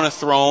upon a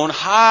throne,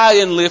 high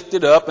and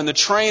lifted up, and the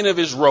train of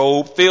his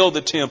robe filled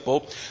the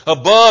temple.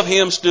 Above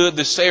him stood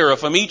the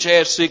seraphim. Each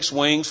had 6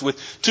 wings.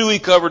 With 2 he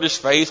covered his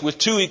face, with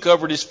 2 he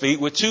covered his feet,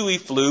 with 2 he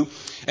flew.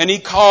 And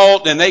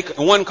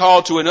one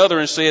called to another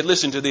and said,"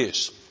 listen to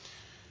this,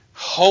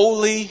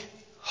 "Holy,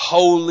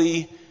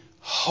 holy,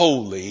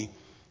 holy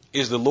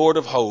is the Lord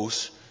of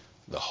hosts.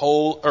 The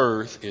whole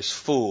earth is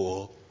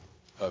full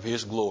of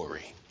His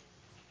glory."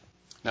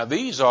 Now,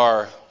 these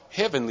are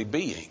heavenly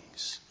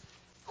beings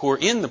who are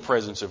in the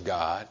presence of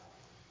God,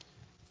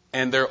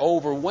 and they're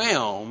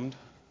overwhelmed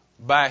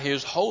by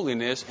His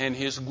holiness and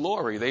His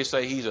glory. They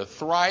say He's a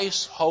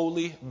thrice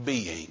holy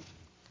being.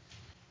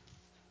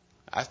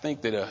 I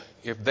think that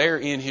if they're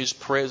in His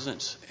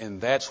presence and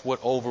that's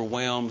what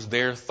overwhelms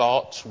their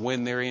thoughts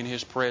when they're in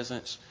His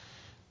presence,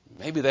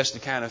 maybe that's the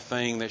kind of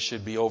thing that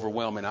should be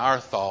overwhelming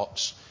our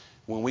thoughts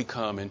when we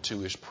come into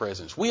His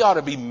presence. We ought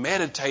to be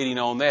meditating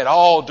on that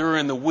all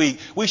during the week.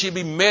 We should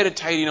be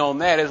meditating on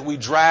that as we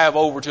drive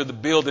over to the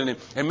building.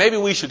 And maybe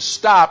we should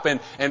stop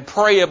and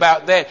pray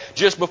about that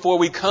just before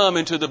we come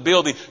into the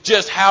building,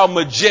 just how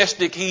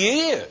majestic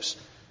He is.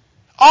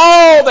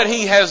 All that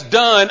He has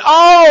done,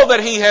 all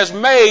that He has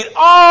made,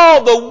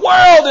 all the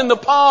world in the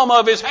palm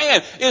of His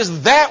hand.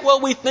 Is that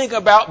what we think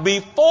about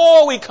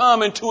before we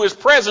come into His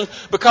presence?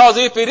 Because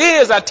if it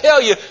is, I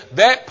tell you,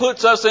 that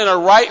puts us in a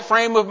right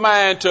frame of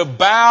mind to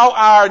bow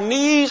our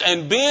knees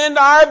and bend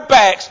our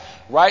backs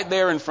right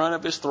there in front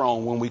of His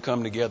throne when we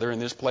come together in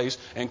this place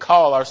and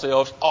call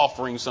ourselves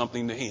offering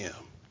something to Him.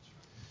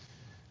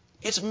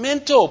 It's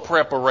mental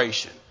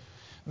preparation.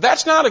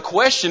 That's not a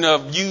question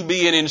of you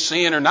being in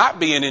sin or not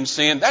being in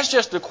sin. That's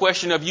just a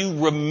question of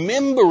you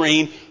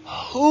remembering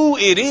who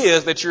it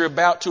is that you're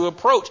about to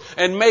approach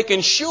and making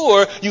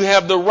sure you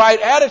have the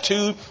right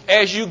attitude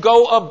as you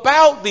go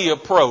about the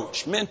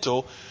approach.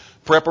 Mental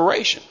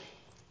preparation.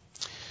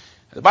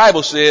 The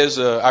Bible says,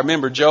 I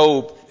remember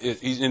Job,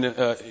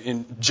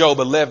 in Job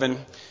 11,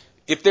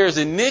 if there's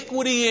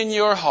iniquity in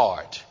your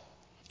heart,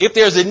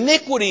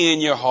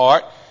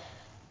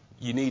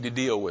 you need to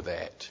deal with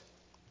that.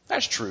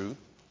 That's true.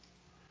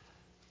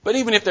 But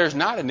even if there's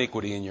not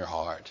iniquity in your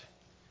heart,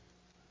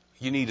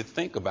 you need to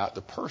think about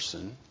the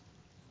person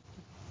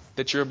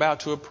that you're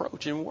about to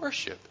approach in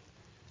worship.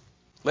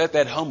 Let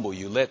that humble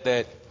you. Let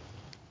that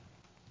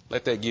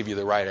give you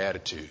the right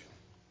attitude.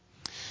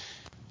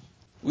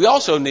 We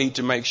also need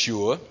to make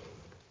sure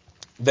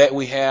that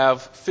we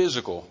have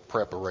physical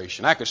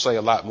preparation. I could say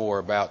a lot more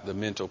about the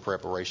mental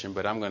preparation,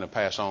 but I'm going to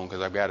pass on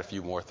because I've got a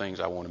few more things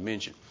I want to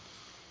mention.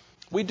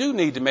 We do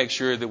need to make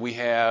sure that we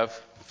have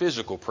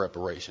physical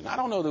preparation. I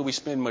don't know that we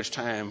spend much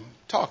time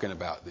talking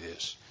about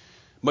this,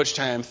 much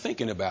time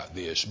thinking about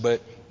this,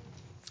 but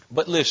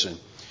listen,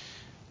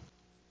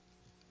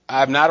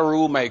 I'm not a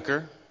rule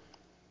maker.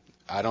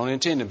 I don't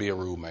intend to be a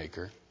rule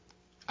maker.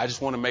 I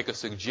just want to make a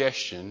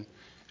suggestion,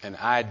 an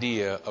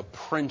idea, a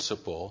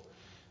principle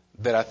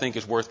that I think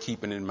is worth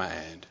keeping in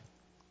mind.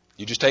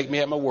 You just take me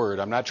at my word.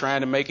 I'm not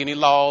trying to make any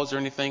laws or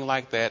anything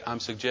like that.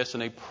 I'm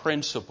suggesting a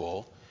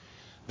principle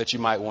that you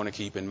might want to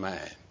keep in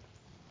mind.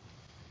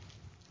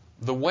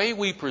 The way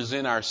we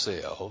present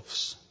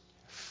ourselves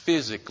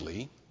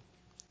physically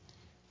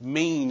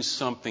means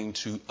something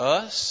to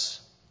us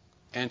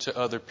and to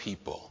other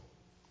people.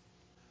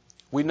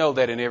 We know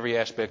that in every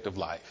aspect of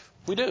life.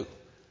 We do.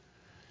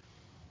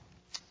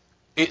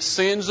 It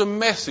sends a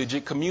message.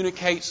 It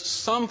communicates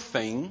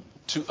something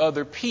to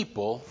other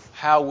people,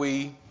 how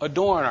we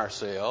adorn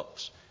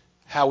ourselves,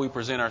 how we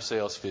present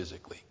ourselves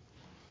physically.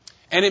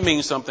 And it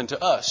means something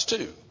to us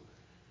too.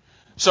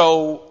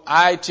 So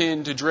I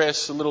tend to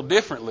dress a little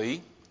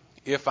differently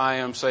if I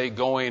am, say,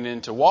 going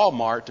into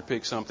Walmart to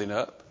pick something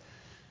up,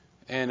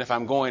 and if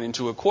I'm going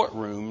into a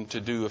courtroom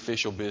to do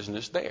official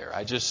business there.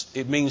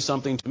 It means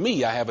something to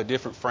me. I have a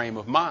different frame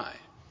of mind.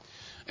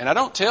 And I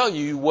don't tell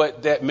you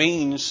what that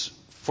means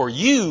for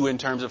you in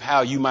terms of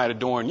how you might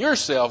adorn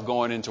yourself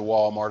going into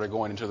Walmart or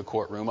going into the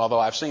courtroom, although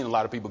I've seen a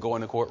lot of people go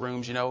into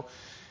courtrooms,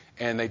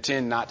 and they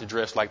tend not to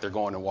dress like they're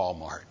going to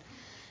Walmart.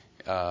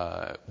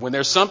 When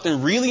there's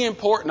something really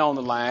important on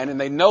the line and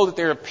they know that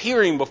they're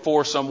appearing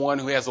before someone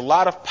who has a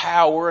lot of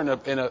power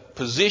and in a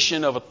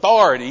position of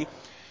authority,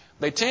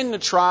 they tend to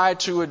try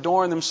to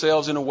adorn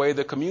themselves in a way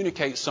that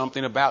communicates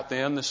something about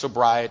them, the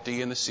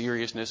sobriety and the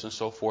seriousness and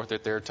so forth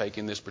that they're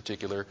taking this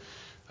particular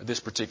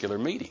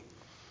meeting.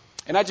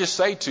 And I just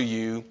say to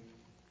you,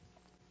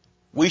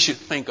 we should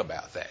think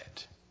about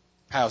that.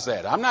 How's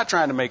that? I'm not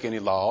trying to make any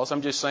laws.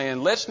 I'm just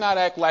saying let's not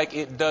act like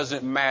it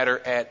doesn't matter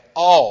at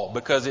all,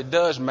 because it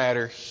does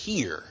matter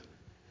here.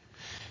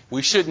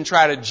 We shouldn't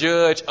try to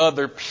judge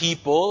other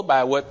people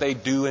by what they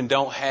do and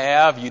don't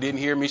have. You didn't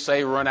hear me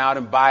say run out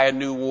and buy a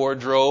new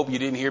wardrobe. You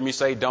didn't hear me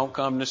say don't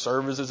come to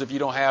services if you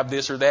don't have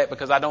this or that,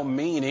 because I don't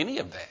mean any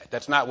of that.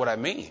 That's not what I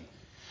mean.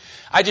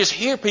 I just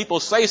hear people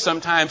say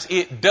sometimes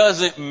it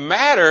doesn't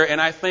matter, and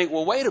I think,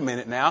 well, wait a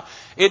minute now.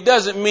 It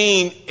doesn't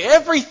mean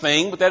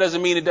everything, but that doesn't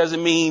mean it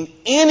doesn't mean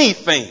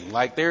anything.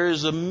 Like there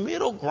is a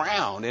middle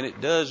ground, and it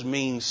does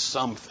mean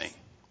something.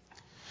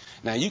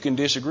 Now, you can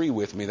disagree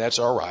with me. That's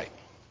all right.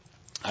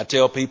 I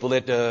tell people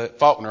at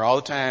Faulkner all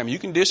the time, you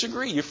can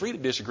disagree. You're free to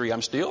disagree.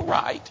 I'm still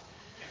right.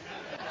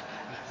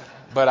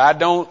 But I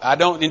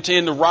don't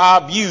intend to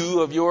rob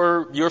you of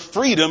your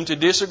freedom to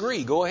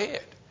disagree. Go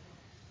ahead.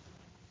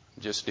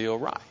 Just still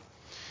right.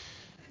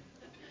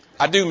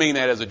 I do mean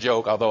that as a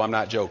joke, although I'm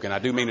not joking. I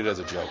do mean it as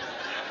a joke.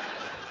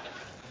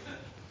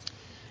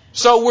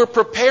 So we're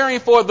preparing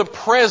for the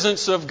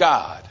presence of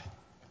God.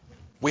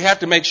 We have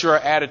to make sure our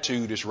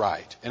attitude is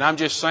right. And I'm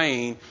just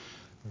saying,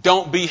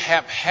 don't be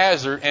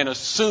haphazard and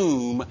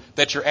assume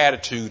that your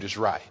attitude is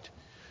right.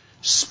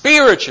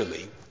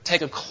 Spiritually,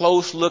 take a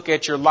close look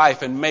at your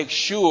life and make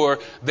sure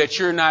that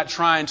you're not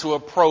trying to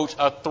approach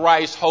a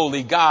thrice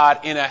holy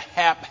God in a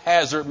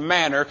haphazard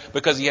manner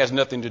because he has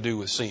nothing to do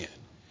with sin.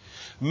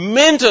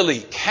 Mentally,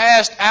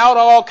 cast out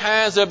all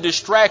kinds of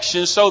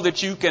distractions so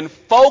that you can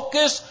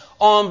focus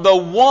on the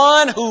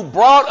one who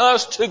brought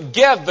us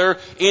together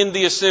in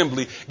the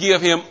assembly. Give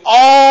him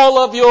all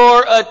of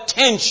your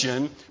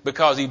attention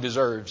because he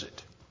deserves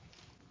it.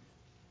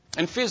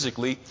 And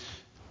physically,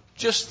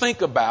 just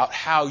think about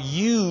how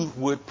you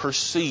would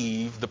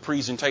perceive the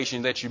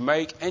presentation that you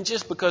make. And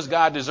just because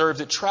God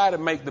deserves it, try to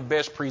make the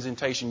best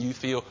presentation you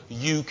feel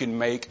you can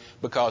make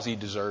because he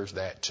deserves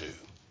that too.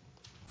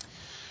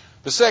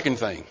 The second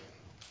thing,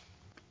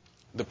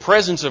 the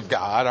presence of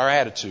God, our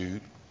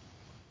attitude,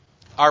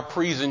 our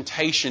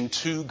presentation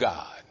to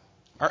God,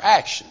 our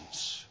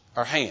actions,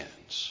 our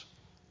hands.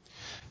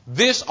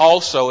 This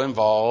also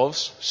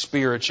involves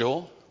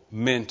spiritual,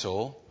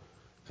 mental,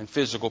 and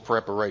physical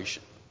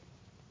preparation.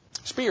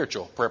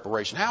 Spiritual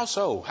preparation. How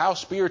so? How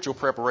spiritual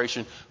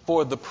preparation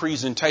for the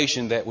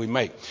presentation that we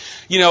make?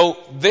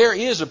 There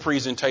is a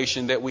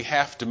presentation that we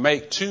have to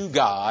make to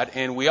God,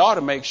 and we ought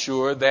to make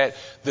sure that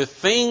the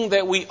thing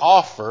that we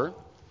offer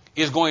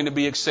is going to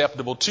be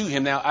acceptable to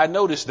him. Now, I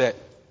noticed that,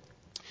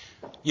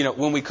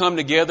 when we come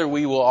together,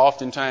 we will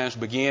oftentimes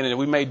begin, and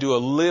we may do a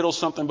little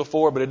something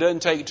before, but it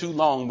doesn't take too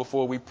long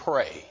before we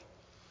pray.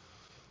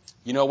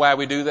 You know why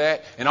we do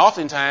that? And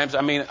oftentimes,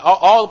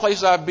 all the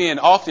places I've been,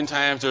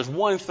 oftentimes there's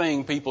one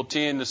thing people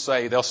tend to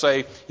say. They'll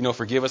say,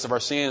 forgive us of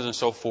our sins and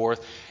so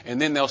forth. And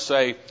then they'll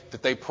say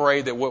that they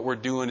pray that what we're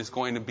doing is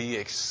going to be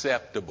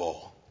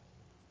acceptable.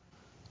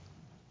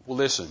 Well,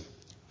 listen,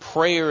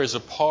 prayer is a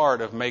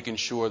part of making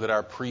sure that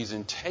our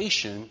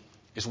presentation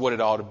is what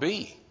it ought to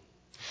be.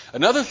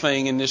 Another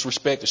thing in this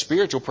respect of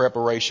spiritual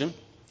preparation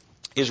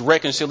is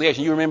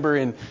reconciliation. You remember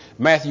in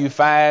Matthew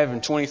 5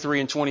 and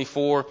 23 and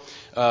 24,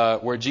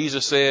 where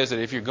Jesus says that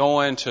if you're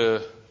going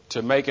to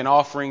make an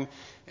offering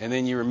and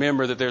then you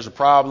remember that there's a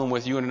problem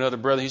with you and another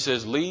brother, he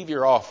says, leave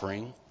your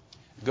offering,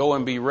 go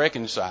and be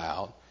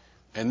reconciled,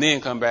 and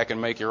then come back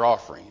and make your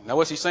offering. Now,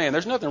 what's he saying?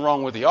 There's nothing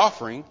wrong with the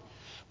offering,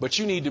 but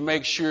you need to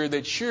make sure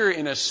that you're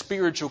in a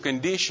spiritual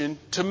condition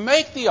to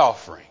make the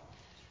offering.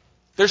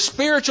 There's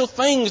spiritual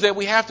things that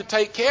we have to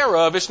take care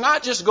of. It's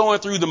not just going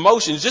through the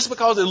motions. Just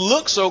because it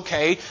looks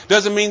okay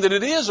doesn't mean that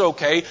it is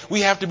okay.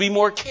 We have to be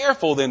more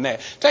careful than that.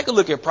 Take a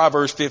look at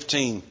Proverbs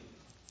 15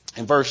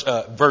 and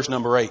verse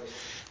number 8.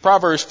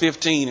 Proverbs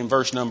 15 and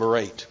verse number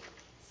 8.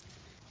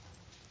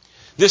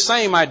 This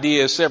same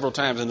idea is several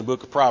times in the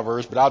book of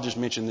Proverbs, but I'll just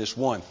mention this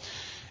one.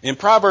 In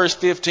Proverbs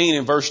 15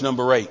 and verse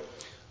number 8.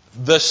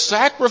 The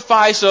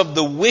sacrifice of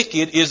the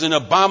wicked is an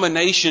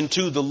abomination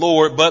to the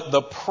Lord, but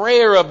the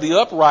prayer of the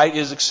upright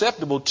is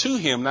acceptable to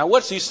him. Now,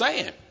 what's he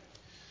saying?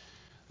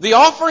 The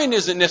offering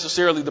isn't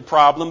necessarily the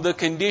problem, the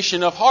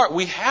condition of heart.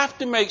 We have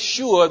to make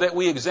sure that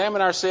we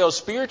examine ourselves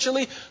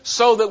spiritually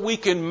so that we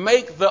can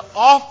make the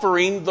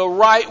offering the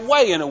right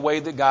way, in a way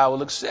that God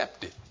will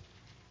accept it.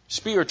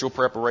 Spiritual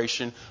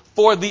preparation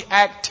for the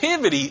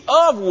activity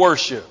of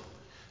worship.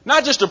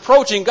 Not just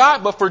approaching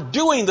God, but for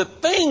doing the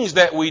things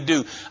that we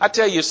do. I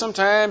tell you,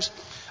 sometimes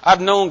I've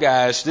known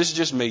guys, this is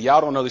just me,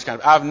 y'all don't know this kind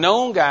of, I've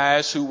known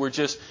guys who were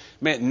just,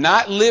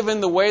 not living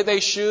the way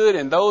they should,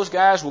 and those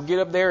guys will get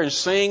up there and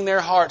sing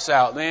their hearts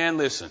out. Man,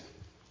 listen,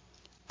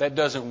 that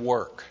doesn't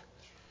work.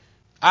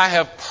 I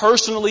have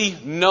personally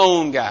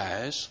known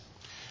guys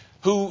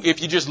who,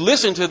 if you just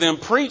listen to them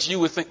preach, you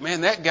would think,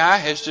 man, that guy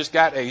has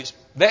got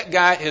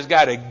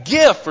a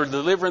gift for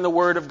delivering the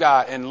word of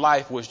God, and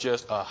life was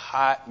just a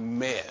hot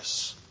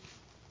mess.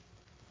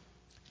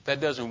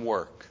 That doesn't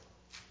work.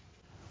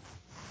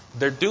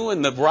 They're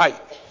doing the right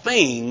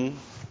thing,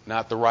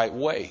 not the right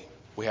way.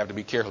 We have to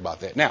be careful about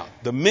that. Now,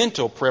 the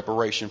mental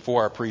preparation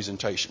for our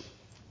presentation.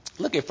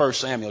 Look at 1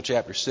 Samuel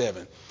chapter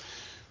 7.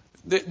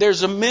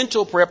 There's a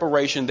mental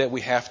preparation that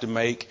we have to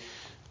make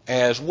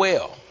as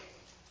well.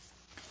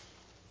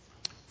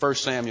 1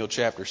 Samuel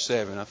chapter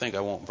 7, I think I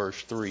want verse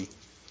 3.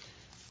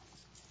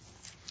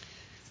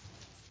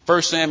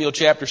 1 Samuel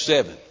chapter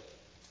 7.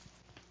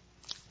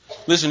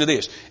 Listen to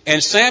this.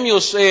 And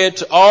Samuel said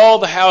to all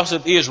the house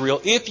of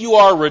Israel, if you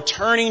are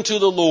returning to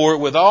the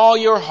Lord with all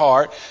your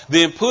heart,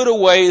 then put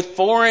away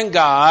foreign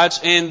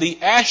gods and the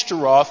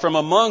Ashtaroth from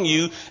among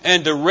you,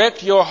 and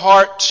direct your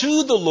heart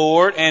to the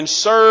Lord and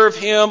serve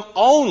him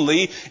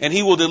only, and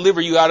he will deliver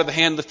you out of the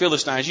hand of the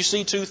Philistines. You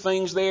see two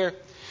things there?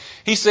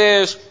 He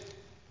says,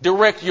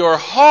 direct your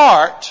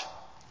heart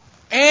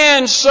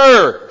and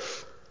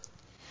serve.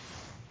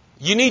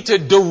 You need to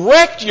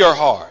direct your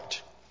heart.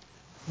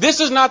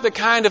 This is not the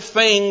kind of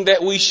thing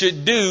that we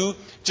should do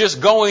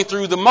just going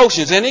through the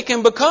motions. And it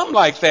can become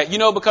like that,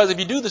 because if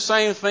you do the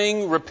same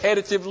thing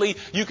repetitively,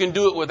 you can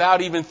do it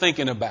without even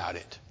thinking about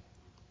it.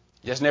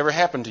 That's never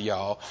happened to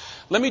y'all.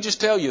 Let me just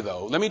tell you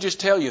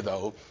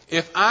though,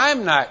 if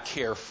I'm not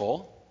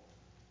careful,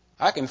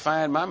 I can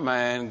find my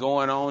mind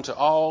going on to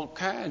all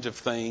kinds of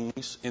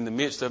things in the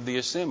midst of the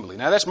assembly.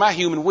 Now, that's my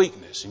human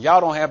weakness, and y'all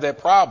don't have that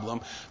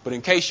problem. But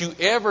in case you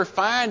ever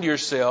find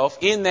yourself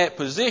in that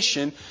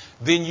position,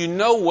 then you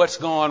know what's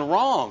gone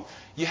wrong.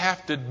 You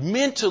have to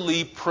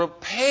mentally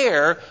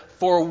prepare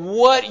for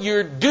what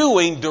you're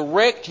doing.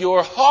 Direct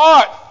your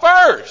heart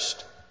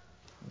first,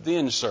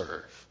 then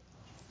serve.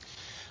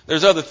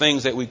 There's other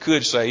things that we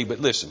could say, but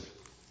listen.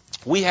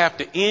 We have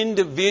to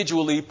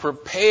individually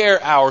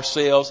prepare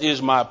ourselves,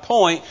 is my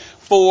point,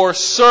 for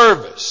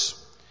service.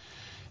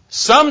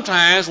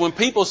 Sometimes when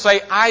people say,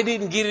 I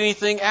didn't get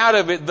anything out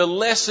of it, the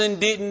lesson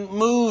didn't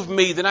move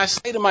me, then I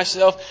say to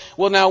myself,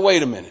 well, now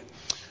wait a minute.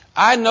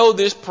 I know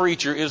this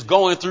preacher is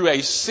going through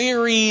a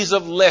series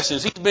of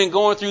lessons. He's been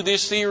going through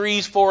this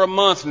series for a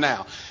month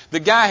now.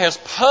 The guy has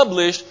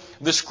published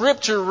the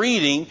scripture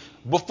reading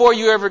before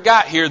you ever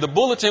got here. The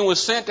bulletin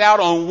was sent out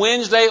on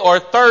Wednesday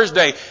or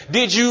Thursday.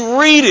 Did you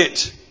read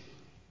it?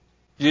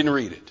 You didn't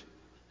read it.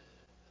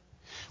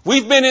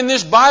 We've been in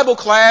this Bible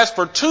class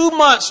for 2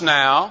 months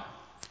now,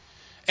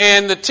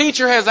 and the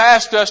teacher has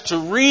asked us to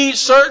read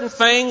certain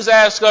things,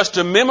 asked us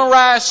to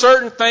memorize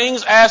certain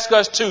things, asked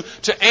us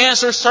to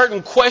answer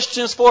certain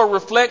questions for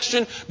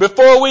reflection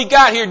before we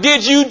got here.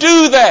 Did you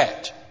do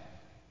that?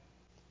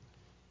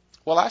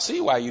 Well, I see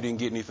why you didn't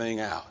get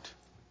anything out.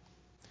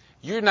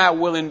 You're not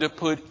willing to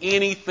put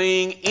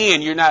anything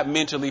in. You're not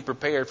mentally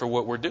prepared for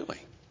what we're doing.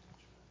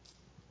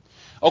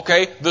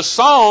 Okay, the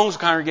songs,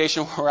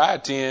 congregation where I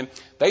attend,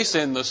 they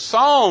send the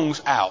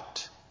songs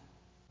out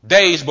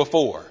days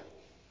before.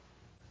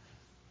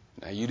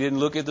 Now, you didn't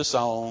look at the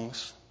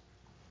songs.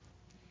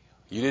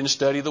 You didn't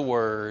study the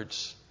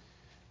words.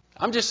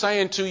 I'm just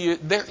saying to you,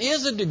 there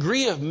is a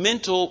degree of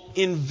mental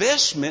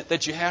investment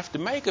that you have to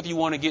make if you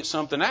want to get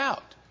something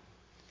out.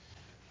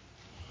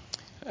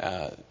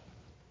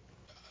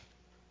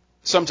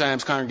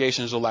 Sometimes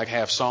congregations will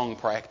have song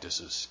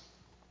practices.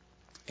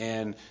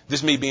 And this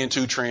is me being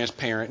too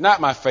transparent.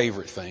 Not my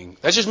favorite thing.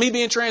 That's just me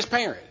being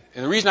transparent.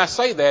 And the reason I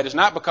say that is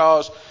not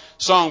because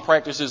song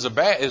practice is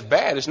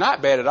bad. It's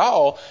not bad at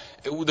all.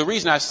 The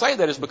reason I say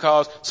that is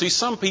because,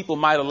 some people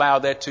might allow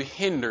that to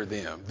hinder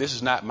them. This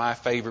is not my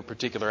favorite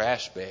particular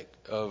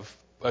aspect of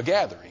a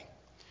gathering.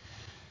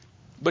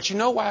 But you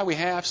know why we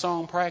have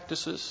song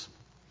practices?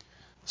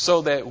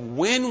 So that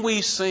when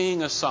we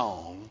sing a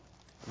song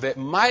that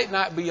might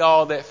not be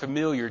all that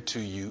familiar to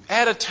you,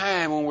 at a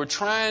time when we're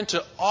trying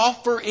to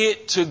offer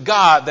it to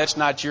God, that's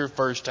not your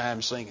first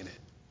time singing it.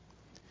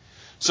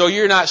 So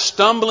you're not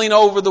stumbling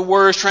over the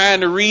words,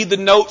 trying to read the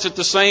notes at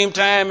the same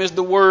time as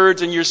the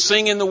words, and you're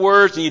singing the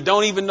words and you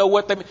don't even know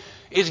what they mean.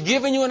 It's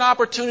giving you an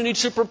opportunity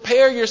to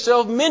prepare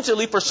yourself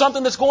mentally for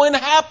something that's going to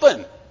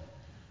happen.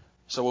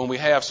 So when we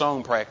have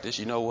song practice,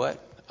 you know what?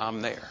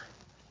 I'm there.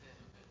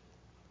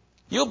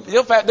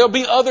 There'll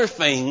be other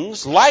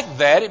things like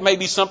that. It may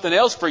be something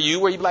else for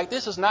you where you'd be like,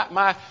 this is not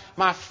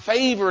my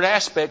favorite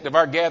aspect of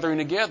our gathering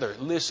together.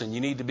 Listen,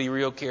 you need to be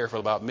real careful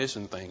about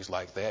missing things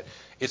like that.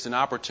 It's an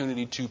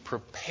opportunity to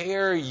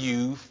prepare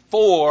you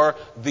for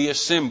the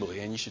assembly,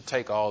 and you should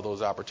take all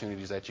those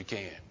opportunities that you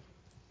can.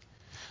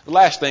 The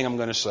last thing I'm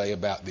going to say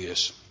about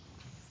this,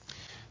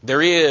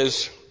 there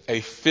is a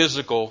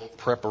physical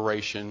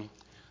preparation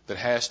that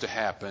has to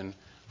happen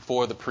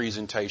for the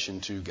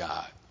presentation to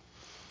God.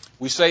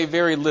 We say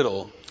very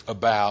little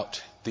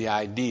about the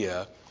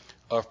idea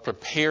of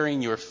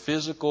preparing your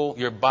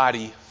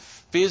body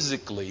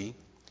physically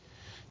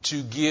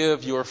to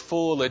give your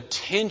full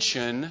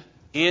attention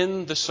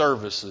in the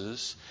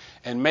services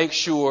and make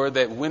sure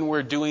that when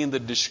we're doing the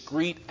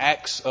discrete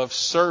acts of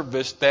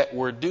service that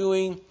we're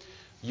doing,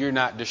 you're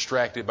not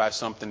distracted by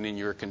something in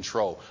your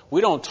control.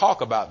 We don't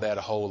talk about that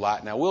a whole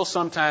lot. Now, we'll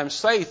sometimes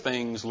say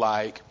things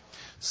like,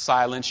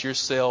 silence your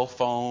cell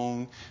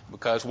phone,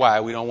 because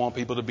why? We don't want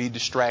people to be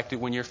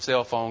distracted when your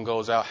cell phone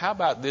goes out. How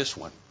about this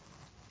one?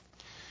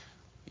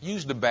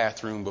 Use the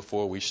bathroom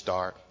before we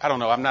start. I don't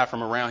know. I'm not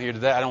from around here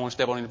today. I don't want to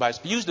step on anybody's.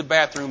 But use the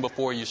bathroom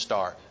before you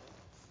start.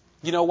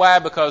 You know why?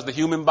 Because the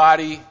human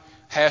body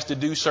has to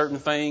do certain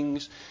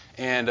things,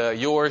 and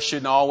yours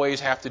shouldn't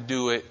always have to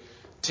do it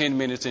 10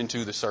 minutes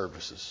into the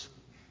services.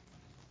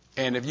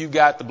 And if you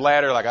got the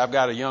bladder, like I've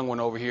got a young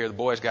one over here, the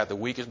boy's got the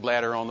weakest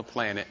bladder on the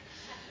planet.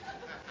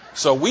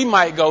 So we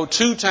might go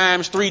 2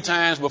 times, 3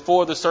 times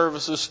before the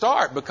services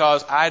start,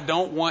 because I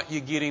don't want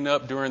you getting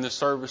up during the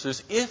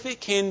services if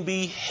it can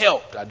be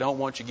helped. I don't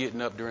want you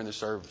getting up during the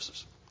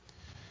services.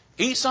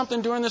 Eat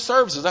something during the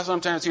services. I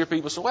sometimes hear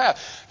people say, well,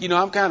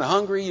 I'm kind of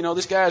hungry.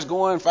 This guy's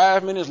going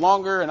 5 minutes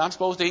longer and I'm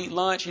supposed to eat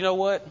lunch. You know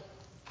what?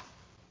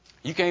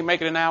 You can't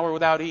make it an hour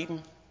without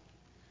eating.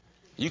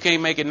 You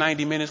can't make it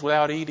 90 minutes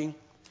without eating.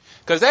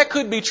 Because that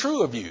could be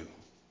true of you.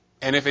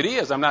 And if it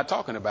is, I'm not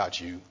talking about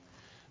you.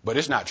 But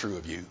it's not true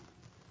of you.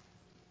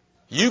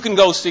 You can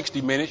go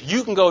 60 minutes,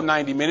 you can go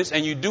 90 minutes,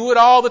 and you do it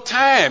all the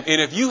time. And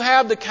if you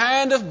have the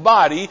kind of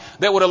body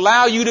that would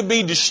allow you to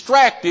be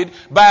distracted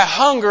by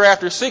hunger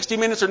after 60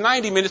 minutes or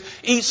 90 minutes,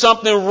 eat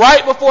something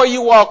right before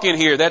you walk in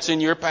here. That's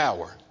in your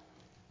power.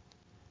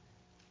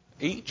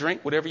 Eat,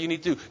 drink, whatever you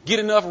need to do. Get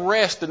enough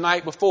rest the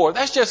night before.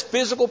 That's just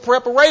physical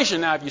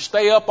preparation. Now, if you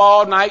stay up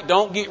all night,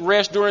 don't get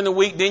rest during the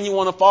week, then you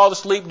want to fall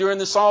asleep during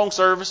the song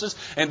services,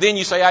 and then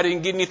you say, I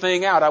didn't get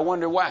anything out. I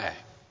wonder why.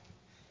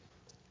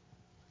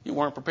 You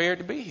weren't prepared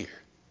to be here.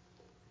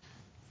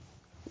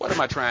 What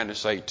am I trying to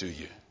say to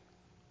you?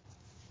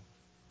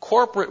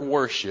 Corporate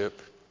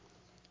worship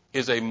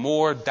is a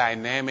more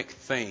dynamic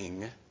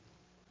thing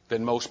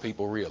than most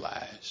people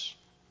realize.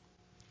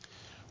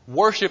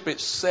 Worship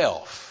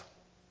itself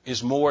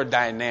is more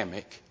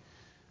dynamic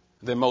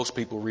than most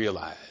people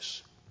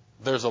realize.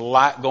 There's a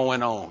lot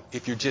going on.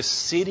 If you're just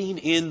sitting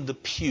in the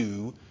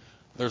pew,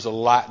 there's a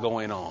lot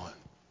going on.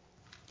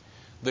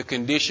 The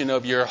condition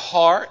of your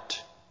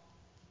heart,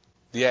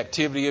 the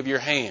activity of your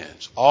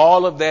hands,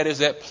 all of that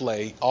is at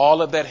play.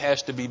 All of that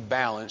has to be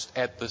balanced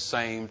at the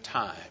same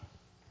time.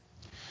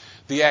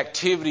 The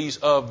activities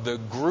of the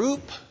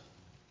group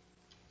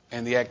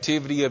and the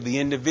activity of the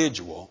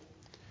individual,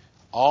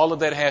 all of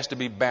that has to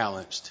be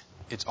balanced.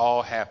 It's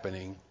all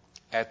happening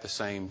at the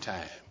same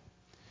time.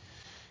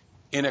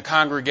 In a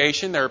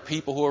congregation, there are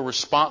people who are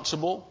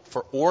responsible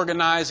for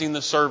organizing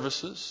the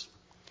services,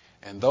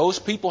 and those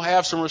people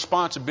have some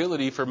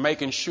responsibility for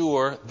making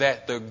sure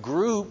that the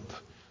group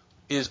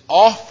is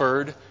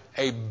offered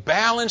a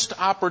balanced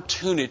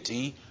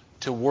opportunity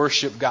to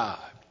worship God.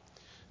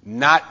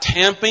 Not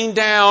tamping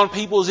down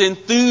people's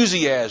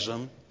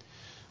enthusiasm,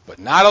 but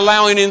not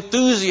allowing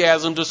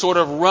enthusiasm to sort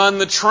of run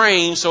the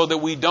train so that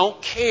we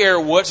don't care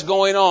what's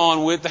going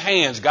on with the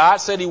hands. God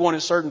said He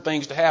wanted certain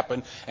things to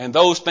happen, and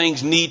those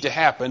things need to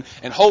happen.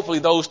 And hopefully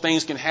those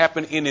things can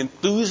happen in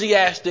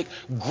enthusiastic,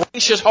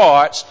 gracious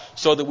hearts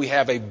so that we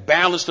have a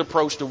balanced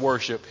approach to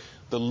worship.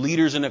 The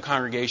leaders in the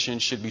congregation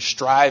should be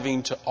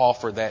striving to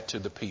offer that to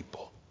the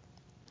people.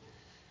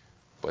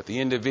 But the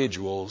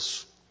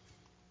individuals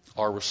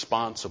are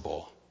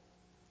responsible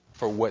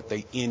for what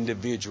they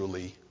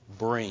individually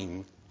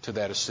bring to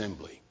that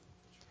assembly.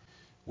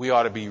 We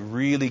ought to be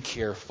really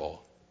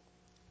careful,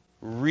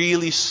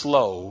 really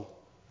slow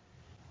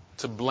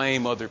to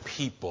blame other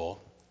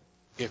people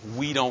if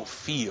we don't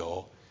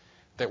feel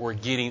that we're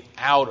getting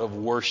out of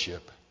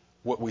worship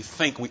what we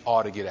think we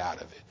ought to get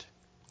out of it.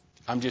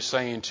 I'm just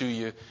saying to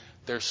you,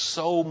 there's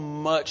so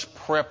much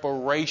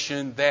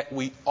preparation that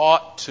we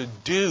ought to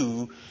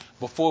do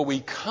before we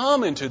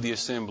come into the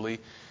assembly.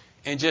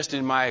 And just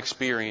in my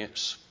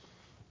experience,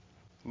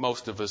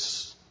 most of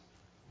us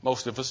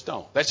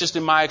don't. That's just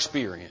in my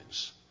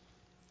experience.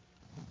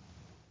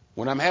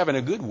 When I'm having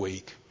a good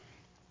week,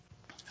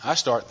 I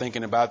start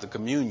thinking about the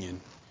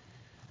communion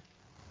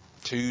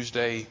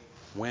Tuesday,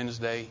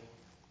 Wednesday,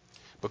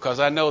 because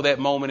I know that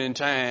moment in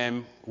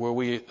time where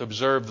we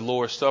observe the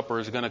Lord's Supper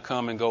is going to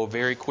come and go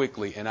very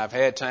quickly. And I've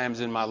had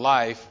times in my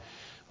life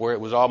where it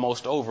was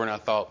almost over and I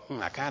thought,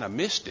 I kind of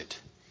missed it.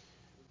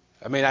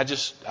 I mean,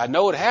 I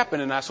know it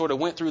happened and I sort of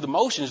went through the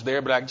motions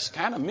there, but I just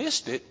kind of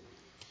missed it.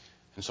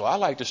 And so I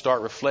like to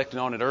start reflecting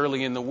on it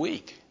early in the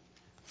week,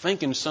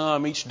 thinking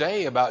some each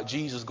day about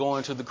Jesus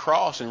going to the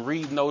cross and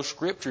reading those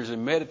scriptures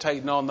and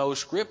meditating on those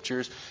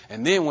scriptures.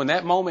 And then when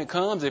that moment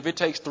comes, if it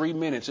takes 3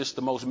 minutes, it's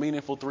the most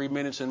meaningful 3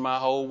 minutes in my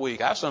whole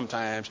week.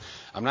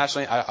 I'm not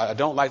saying, I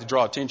don't like to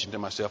draw attention to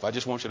myself. I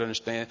just want you to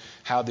understand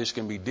how this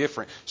can be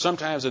different.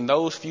 Sometimes in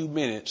those few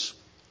minutes,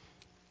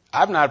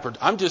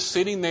 I'm just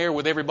sitting there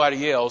with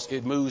everybody else.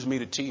 It moves me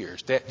to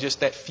tears.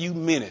 That few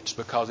minutes,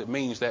 because it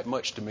means that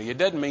much to me. It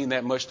doesn't mean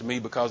that much to me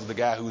because of the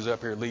guy who's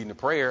up here leading the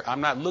prayer.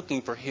 I'm not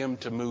looking for him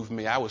to move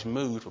me. I was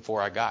moved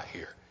before I got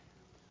here.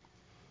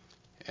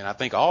 And I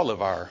think all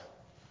of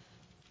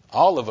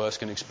us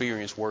can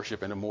experience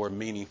worship in a more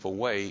meaningful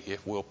way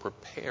if we'll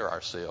prepare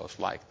ourselves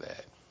like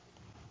that.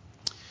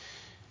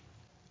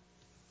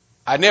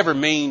 I never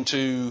mean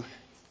to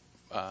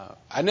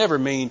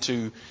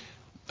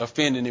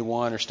offend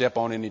anyone or step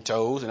on any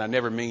toes, and I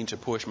never mean to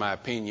push my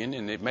opinion,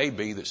 and it may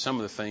be that some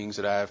of the things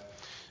that I've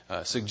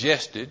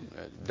suggested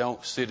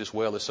don't sit as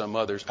well as some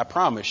others. I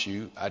promise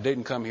you, I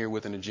didn't come here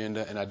with an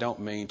agenda, and I don't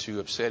mean to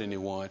upset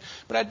anyone,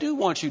 but I do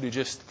want you to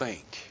just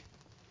think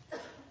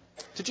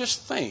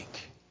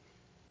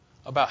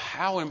about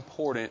how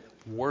important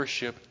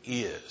worship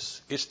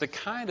is. It's the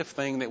kind of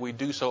thing that we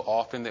do so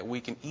often that we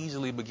can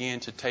easily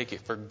begin to take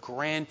it for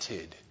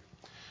granted.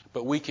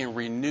 But we can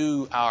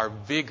renew our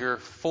vigor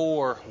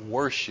for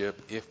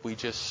worship if we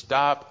just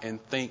stop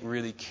and think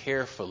really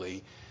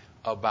carefully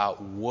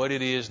about what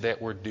it is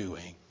that we're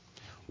doing,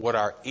 what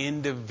our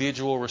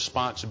individual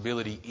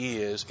responsibility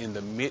is in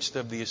the midst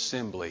of the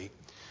assembly,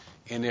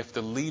 and if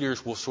the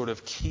leaders will sort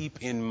of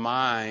keep in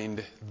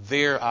mind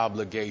their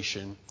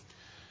obligation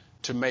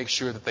to make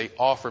sure that they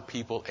offer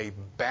people a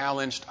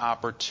balanced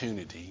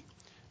opportunity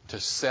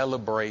to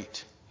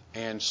celebrate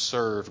and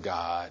serve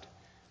God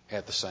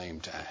at the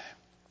same time.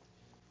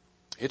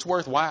 It's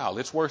worthwhile.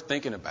 It's worth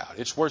thinking about.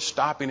 It's worth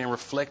stopping and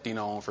reflecting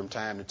on from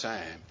time to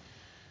time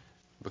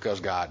because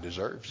God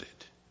deserves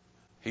it.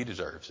 He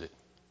deserves it.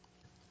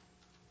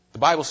 The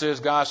Bible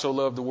says God so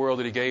loved the world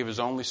that he gave his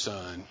only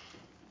son,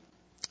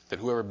 that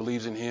whoever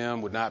believes in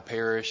him would not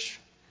perish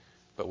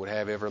but would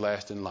have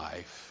everlasting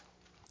life.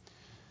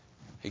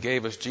 He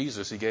gave us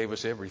Jesus. He gave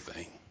us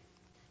everything.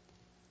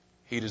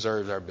 He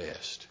deserves our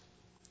best.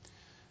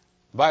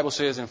 The Bible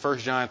says in 1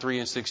 John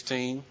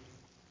 3:16,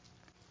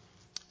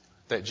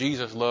 that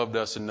Jesus loved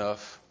us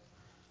enough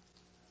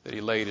that he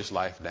laid his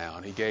life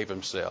down. He gave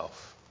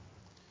himself.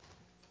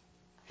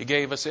 He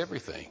gave us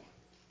everything.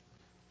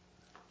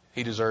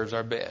 He deserves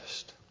our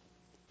best.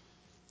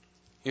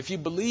 If you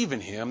believe in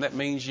him, that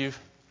means you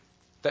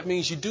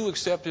do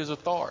accept his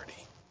authority.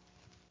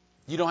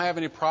 You don't have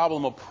any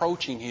problem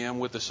approaching him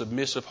with a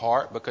submissive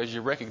heart because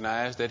you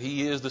recognize that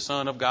he is the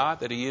Son of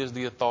God, that he is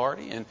the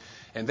authority,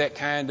 and that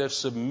kind of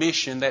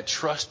submission, that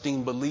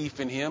trusting belief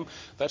in him,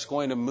 that's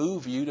going to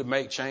move you to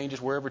make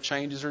changes wherever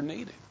changes are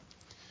needed.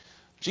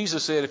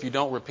 Jesus said, if you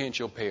don't repent,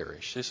 you'll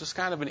perish. This is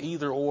kind of an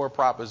either-or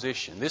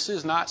proposition. This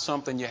is not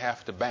something you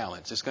have to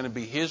balance. It's going to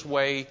be his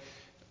way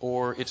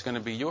or it's going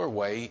to be your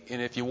way.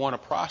 And if you want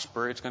to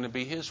prosper, it's going to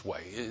be his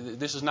way.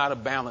 This is not a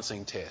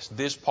balancing test.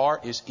 This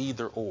part is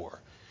either-or.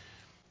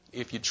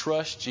 If you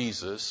trust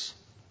Jesus,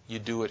 you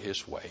do it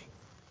his way.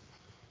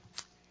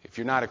 If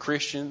you're not a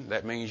Christian,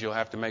 that means you'll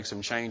have to make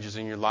some changes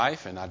in your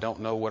life. And I don't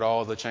know what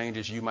all the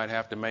changes you might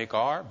have to make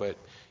are, but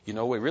it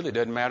really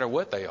doesn't matter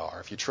what they are.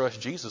 If you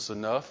trust Jesus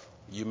enough,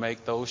 you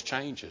make those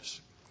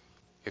changes.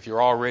 If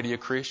you're already a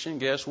Christian,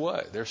 guess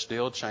what? There's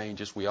still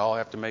changes. We all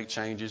have to make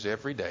changes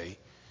every day.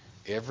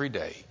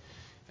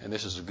 And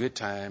this is a good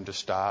time to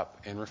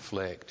stop and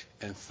reflect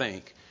and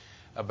think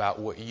about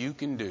what you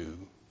can do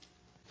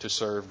to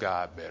serve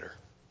God better.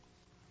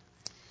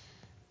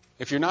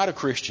 If you're not a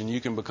Christian, you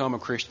can become a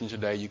Christian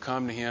today. You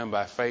come to him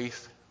by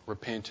faith,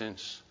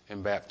 repentance,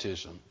 and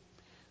baptism.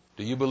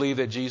 Do you believe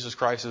that Jesus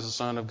Christ is the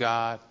Son of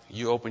God?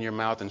 You open your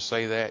mouth and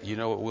say that. You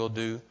know what we'll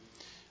do?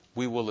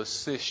 We will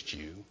assist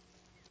you.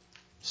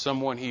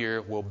 Someone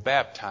here will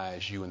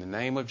baptize you in the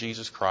name of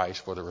Jesus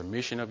Christ for the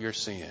remission of your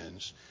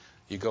sins.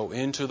 You go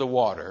into the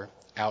water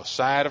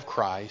outside of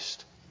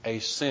Christ, a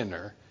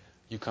sinner.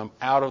 You come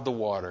out of the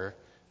water,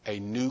 a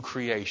new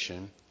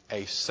creation,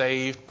 a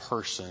saved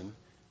person,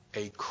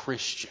 a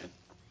Christian.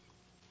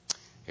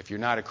 If you're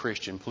not a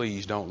Christian,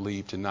 please don't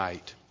leave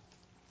tonight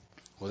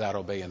without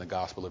obeying the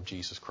gospel of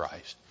Jesus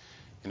Christ.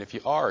 And if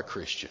you are a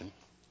Christian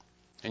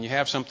and you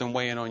have something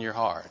weighing on your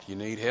heart, you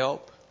need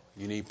help,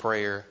 you need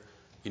prayer,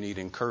 you need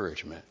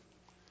encouragement,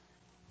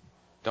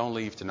 don't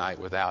leave tonight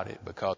without it, because